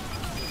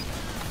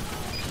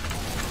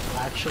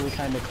 Actually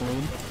kinda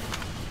clean.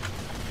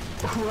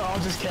 We're all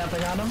just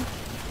camping on him.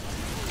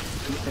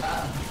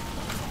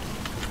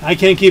 I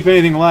can't keep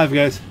anything alive,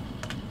 guys.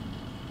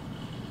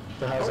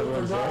 So how's Oh,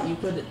 everyone forgot doing? you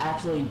could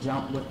actually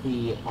jump with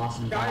the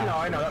awesome Yeah, I know,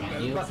 I know.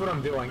 can't you? That's what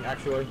I'm doing,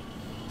 actually.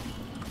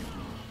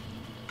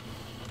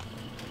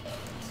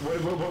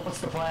 What's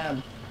the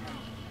plan?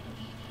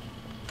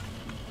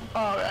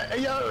 Oh,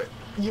 yo,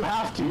 you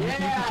have to. You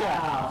can.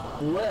 Yeah!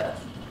 Flip!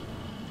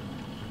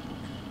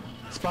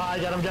 Spy,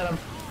 get him, get him.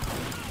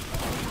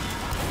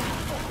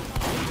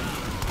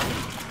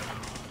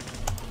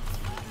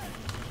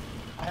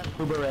 I have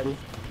Uber ready.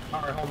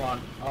 Alright, hold on.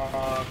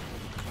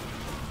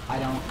 I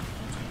don't.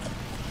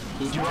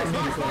 He's Spy, right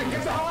Spy, here. Spy,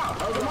 get the hell out!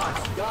 Oh, come on!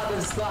 God,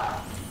 this stuck!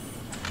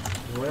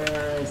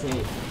 Where is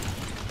he?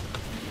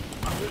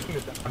 I'm switching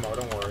this demo,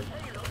 don't worry.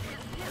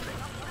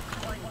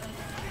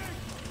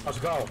 Let's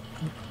go.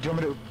 Do you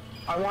want me to?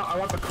 I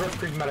want the Chris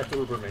Creed medic to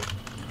Uber me.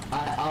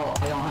 I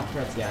don't have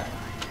crits yet.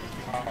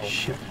 Uh-oh.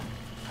 Shit.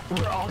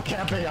 We're all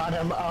camping on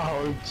him.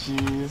 Oh,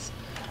 jeez.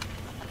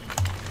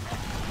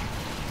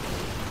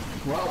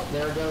 Well,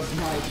 there goes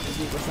my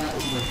 50%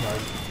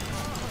 overcharge.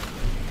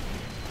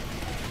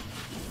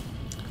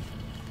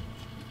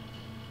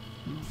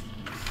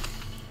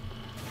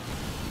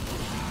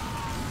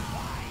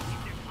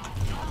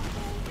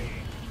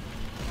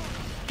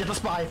 Get the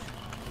spy.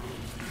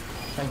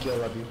 Thank you, I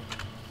love you.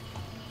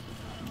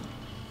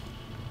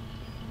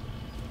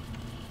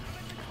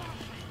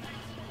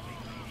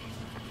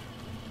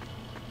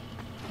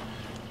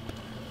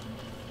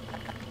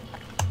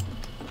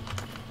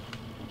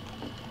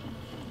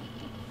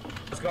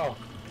 Let's go.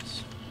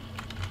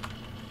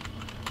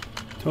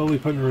 Totally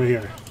putting it right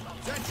here.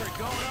 Sentry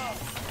going up.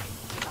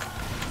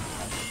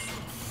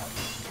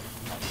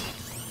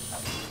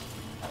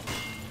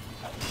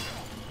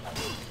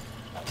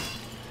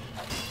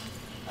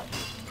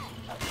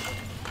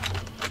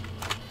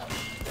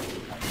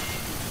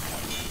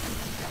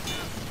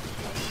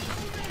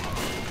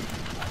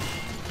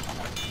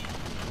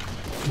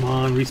 Come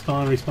on,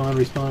 respawn, respawn,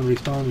 respawn,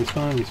 respawn,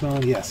 respawn,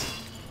 respawn. Yes.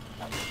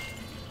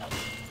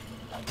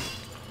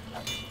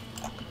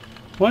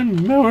 One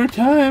more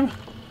time.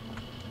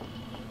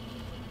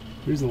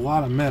 There's a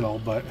lot of metal,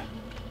 but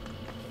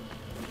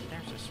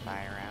There's a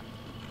spy around.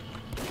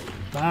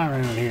 not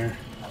around here.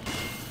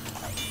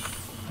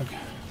 Okay.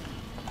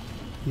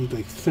 Need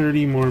like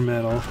 30 more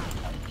metal.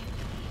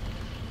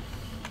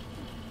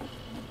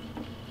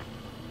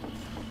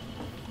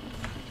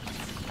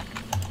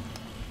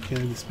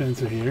 Okay,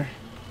 dispenser here.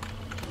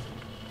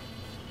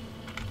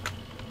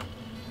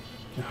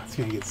 Oh, it's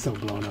gonna get so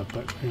blown up,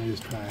 but I'm gonna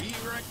just try.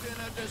 Erecting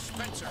a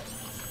dispenser.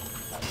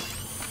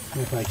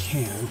 If I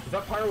can. Is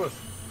that Pilot?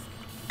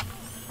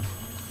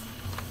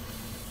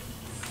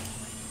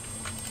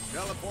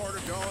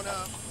 Teleporter going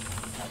up.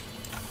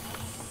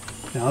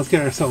 Now let's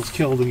get ourselves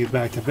killed and get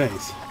back to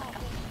base.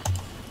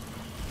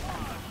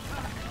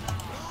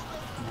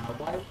 Now,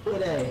 why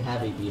would a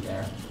heavy be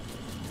there?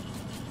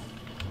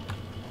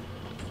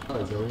 Oh,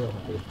 he's a real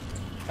heavy.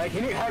 Hey,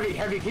 can you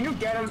heavy? Can you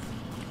get him?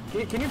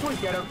 Can you please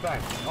get him?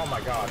 Thanks. Oh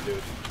my god,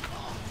 dude.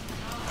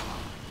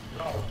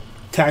 No.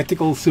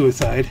 Tactical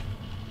suicide.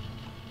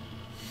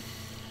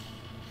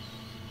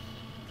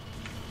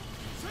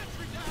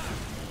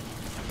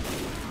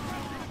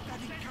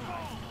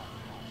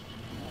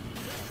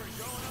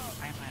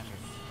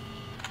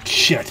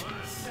 Shit.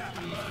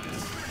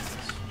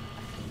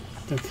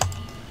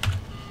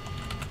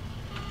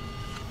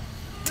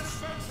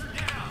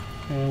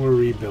 And we're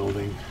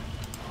rebuilding.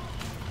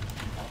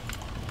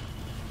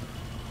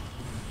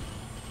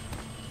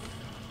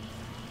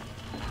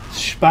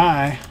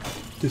 Spy.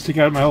 Just took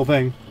out my whole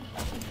thing.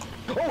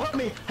 Oh, help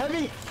me!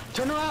 Heavy!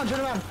 Turn around, turn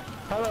around!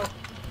 Hello.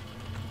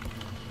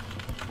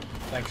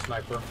 Thanks,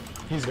 sniper.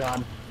 He's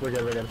gone. We're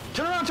good, we're good.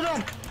 Turn around, turn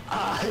around!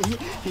 Ah,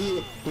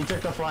 he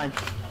took the flank.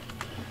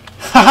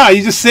 Haha,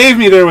 you just saved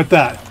me there with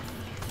that.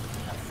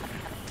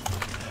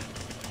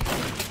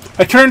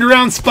 I turned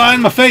around, spy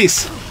in my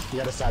face. You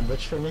got a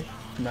sandwich for me?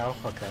 No?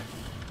 Okay.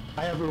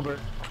 I have Uber.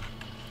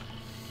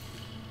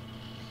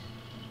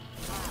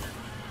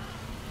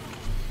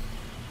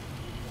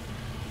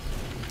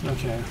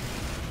 Okay.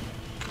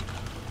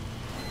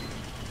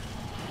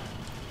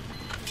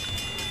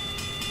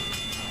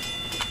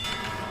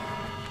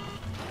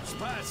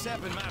 Spy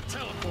sapping my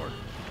teleporter.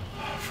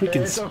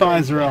 Freaking It's okay,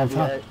 spies are all yeah,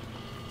 top.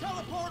 yeah.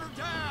 Teleporter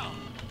down.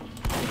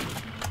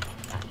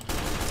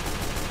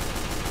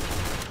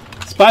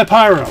 Spy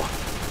pyro.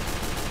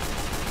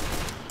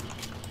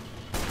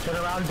 Turn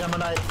around,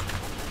 Gemini.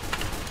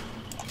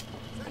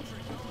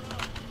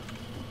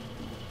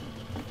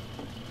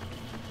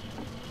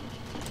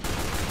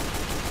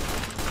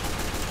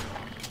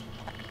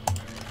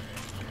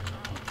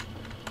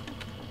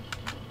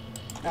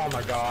 Oh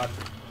my god.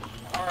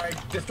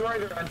 Alright, destroy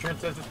their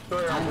entrances,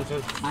 destroy their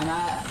entrances. I'm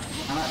at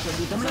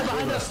 50%. Gemini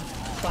behind over. us!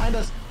 Behind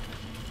us!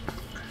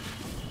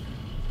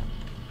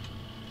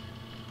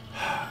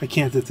 I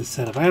can't get this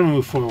set up. I gotta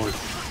move forward.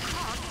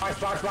 Spy,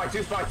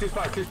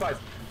 two spies.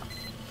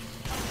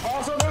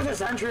 Also, there's a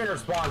sentry in her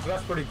spawn, so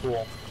that's pretty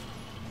cool.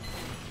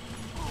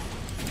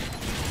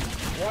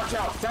 Watch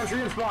out,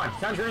 sentry in spawn.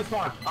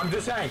 I'm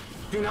just saying,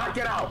 do not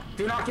get out.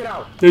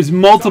 There's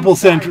multiple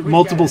Someone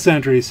die, please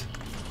sentries.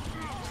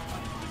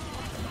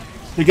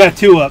 They got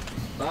two up.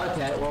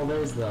 Okay, well,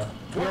 there's the...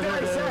 What did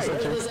I say?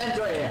 There's the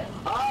entry.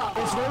 Ah,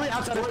 It's really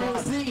outside of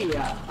what spawn. you see,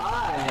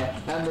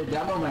 I am the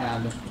demo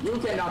man. You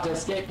cannot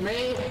escape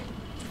me.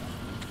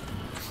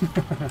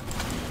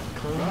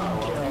 Clean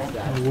Where's kill.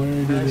 that?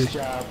 Where did Nice it?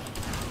 job.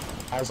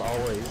 As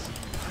always.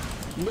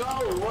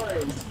 No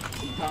worries,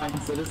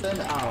 kind citizen.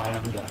 Oh, I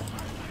am dead.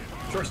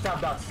 First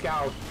stop that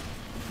scout.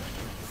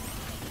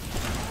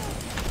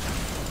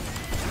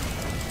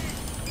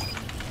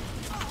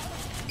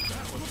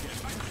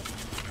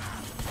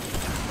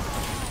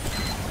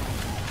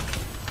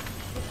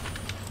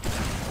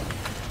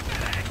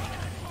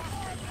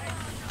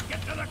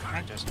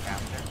 I just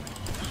found her.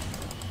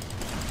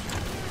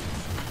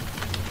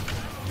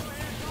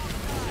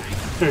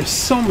 There's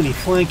so many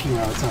flanking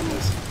routes on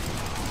this.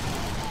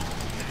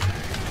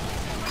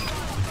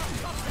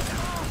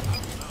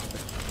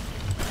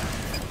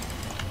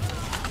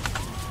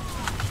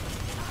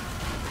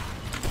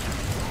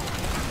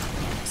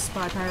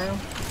 Fly pyro.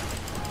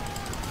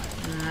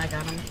 I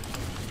got him.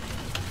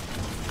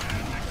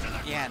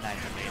 Yeah, and I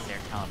made their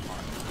teleport.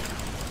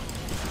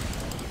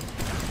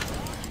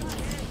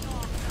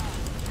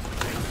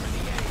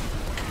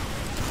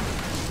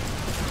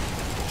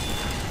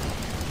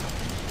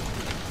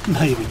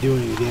 Not even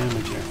doing any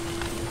damage here.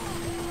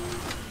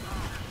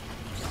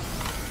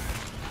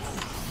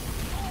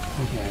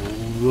 Okay,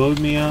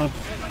 load me up.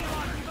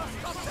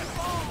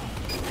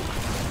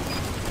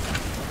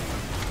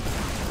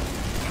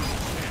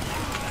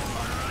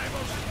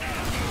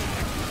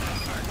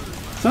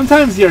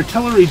 Sometimes the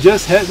artillery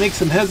just makes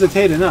them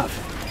hesitate enough.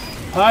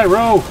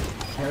 Pyro!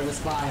 Here's the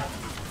spy.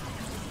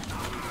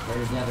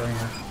 There's the other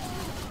ringer.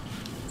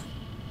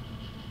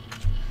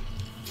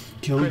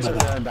 Killed by Crits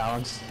that. are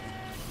unbalanced.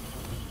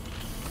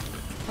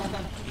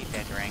 Keep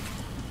that ring.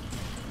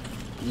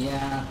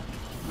 Yeah.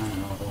 I don't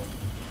know.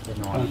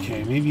 Didn't know what I Okay,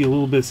 mean. maybe a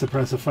little bit of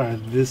suppressive fire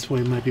this way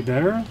might be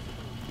better.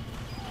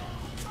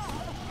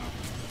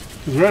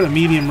 Because we're at a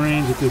medium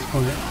range at this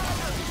point.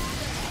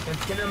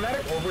 Can your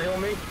medic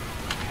overheal me?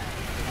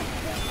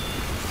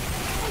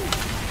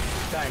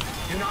 Thanks.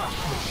 Do not,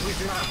 please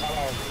do not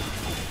follow me.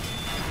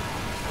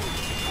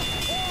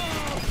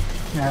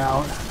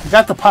 Now, I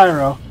got the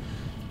pyro.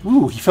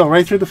 Ooh, he fell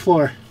right through the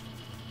floor.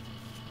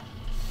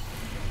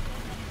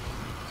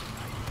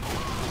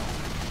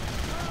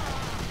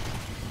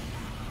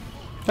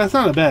 That's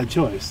not a bad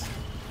choice.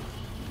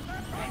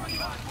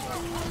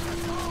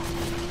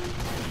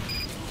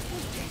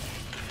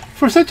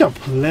 For such a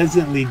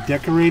pleasantly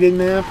decorated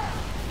map,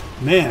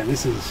 man,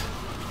 this is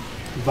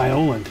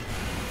violent.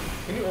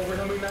 Can you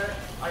overheal me, medic?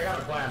 I got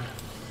a plan.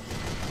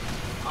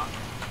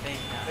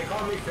 They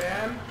call me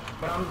fan,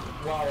 but I'm,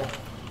 well...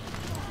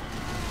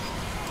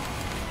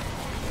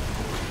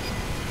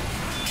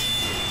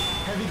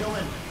 Heavy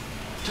going.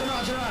 Turn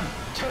on, turn on.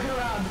 Turn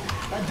around.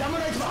 That demo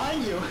knight's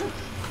behind you.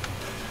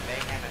 They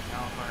have a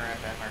teleporter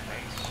above our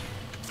base.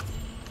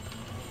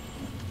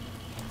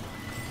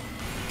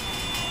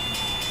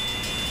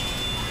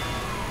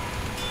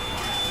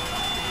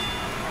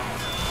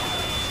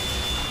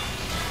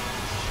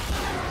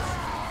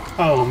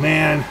 Oh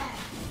man,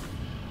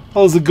 that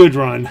was a good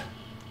run.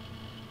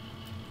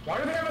 Why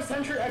do they have a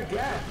sentry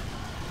again?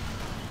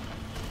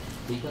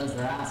 Because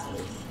they're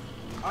assholes.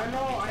 I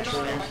know. There's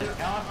a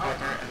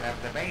teleporter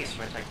above the base,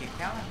 which I keep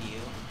telling you.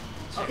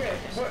 So Okay,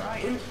 it's but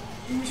right.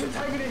 you should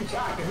type it in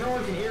chat, because no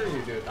one can hear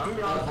you, dude. I'm gonna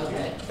be honest with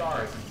Okay. you.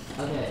 Sorry.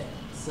 Okay,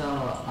 so,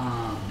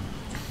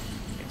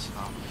 It's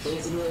not.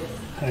 basically,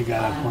 I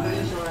got a I'm pretty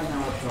plan. sure I know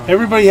what's going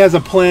Everybody has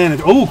a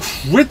plan. Oh,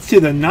 crit to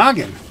the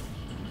noggin. on.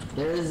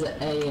 There is a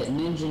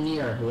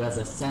engineer who has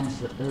a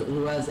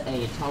who has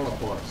a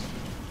teleport.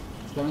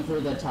 It's going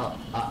through the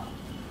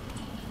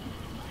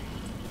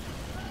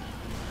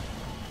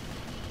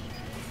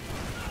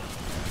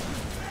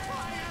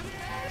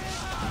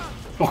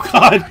Oh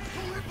god,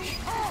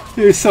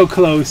 they're so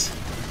close.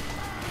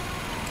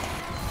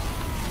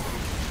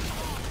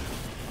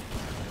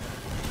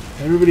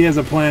 Everybody has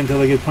a plan until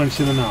they get punched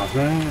in the mouth,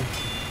 right?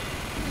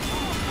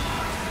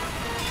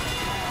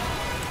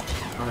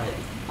 Alright,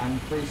 I'm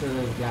pretty sure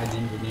there's a guy in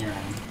engineering.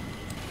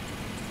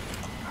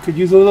 Could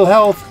use a little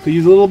health. Could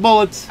use a little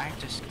bullets. I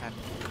just got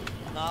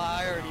Nah,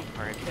 I already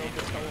for killed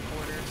the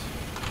teleporters.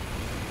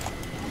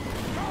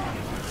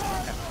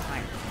 a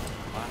time.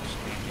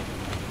 Honestly,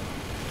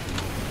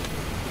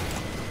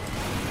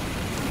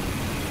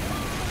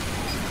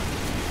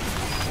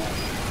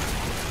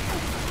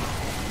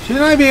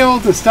 Shouldn't I be able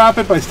to stop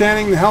it by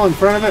standing the hell in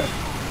front of it?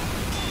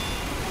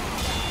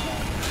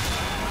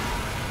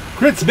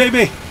 Crits,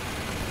 baby!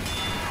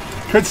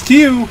 Crits to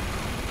you!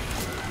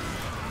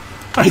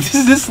 Alright,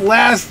 this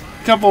last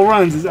couple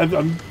runs,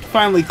 I'm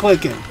finally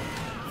clicking.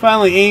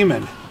 Finally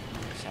aiming.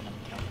 someone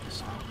killed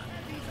this one.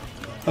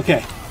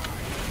 Okay.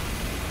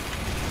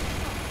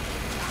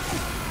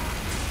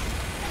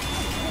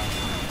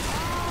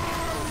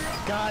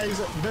 Guys,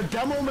 the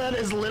demo man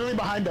is literally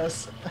behind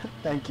us.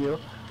 Thank you.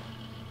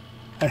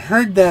 I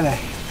heard that a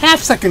half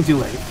second too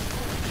late.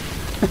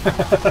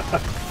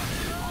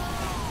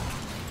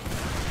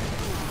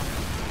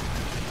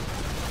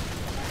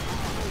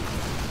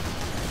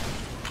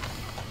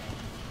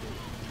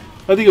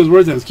 I think it was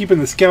words I was keeping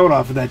the scout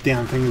off of that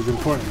damn thing is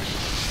important.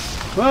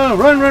 Oh,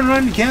 run, run,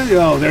 run, you can't.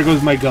 Oh, there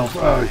goes my gulp.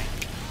 Oh,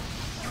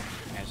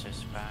 As a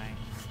spy.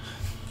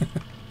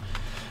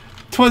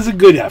 'twas a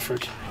good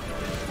effort.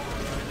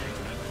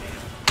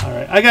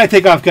 Alright, I gotta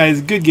take off,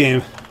 guys. Good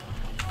game.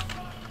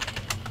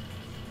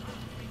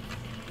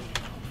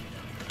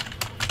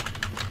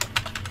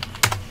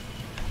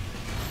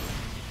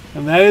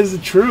 And that is the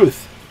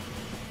truth.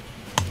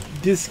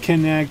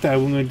 Disconnect.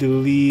 I'm going to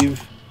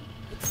leave.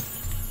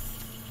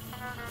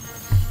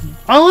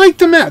 I like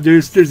the map.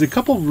 There's a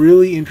couple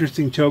really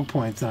interesting choke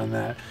points on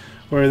that,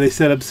 where they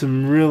set up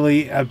some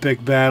really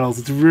epic battles.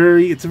 It's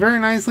a very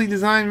nicely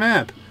designed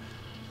map.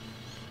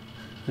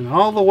 And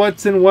all the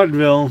what's in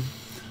Wutville.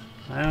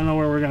 I don't know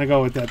where we're gonna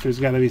go with that. There's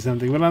got to be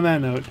something. But on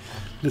that note,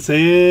 this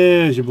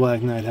is your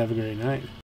Black Knight. Have a great night.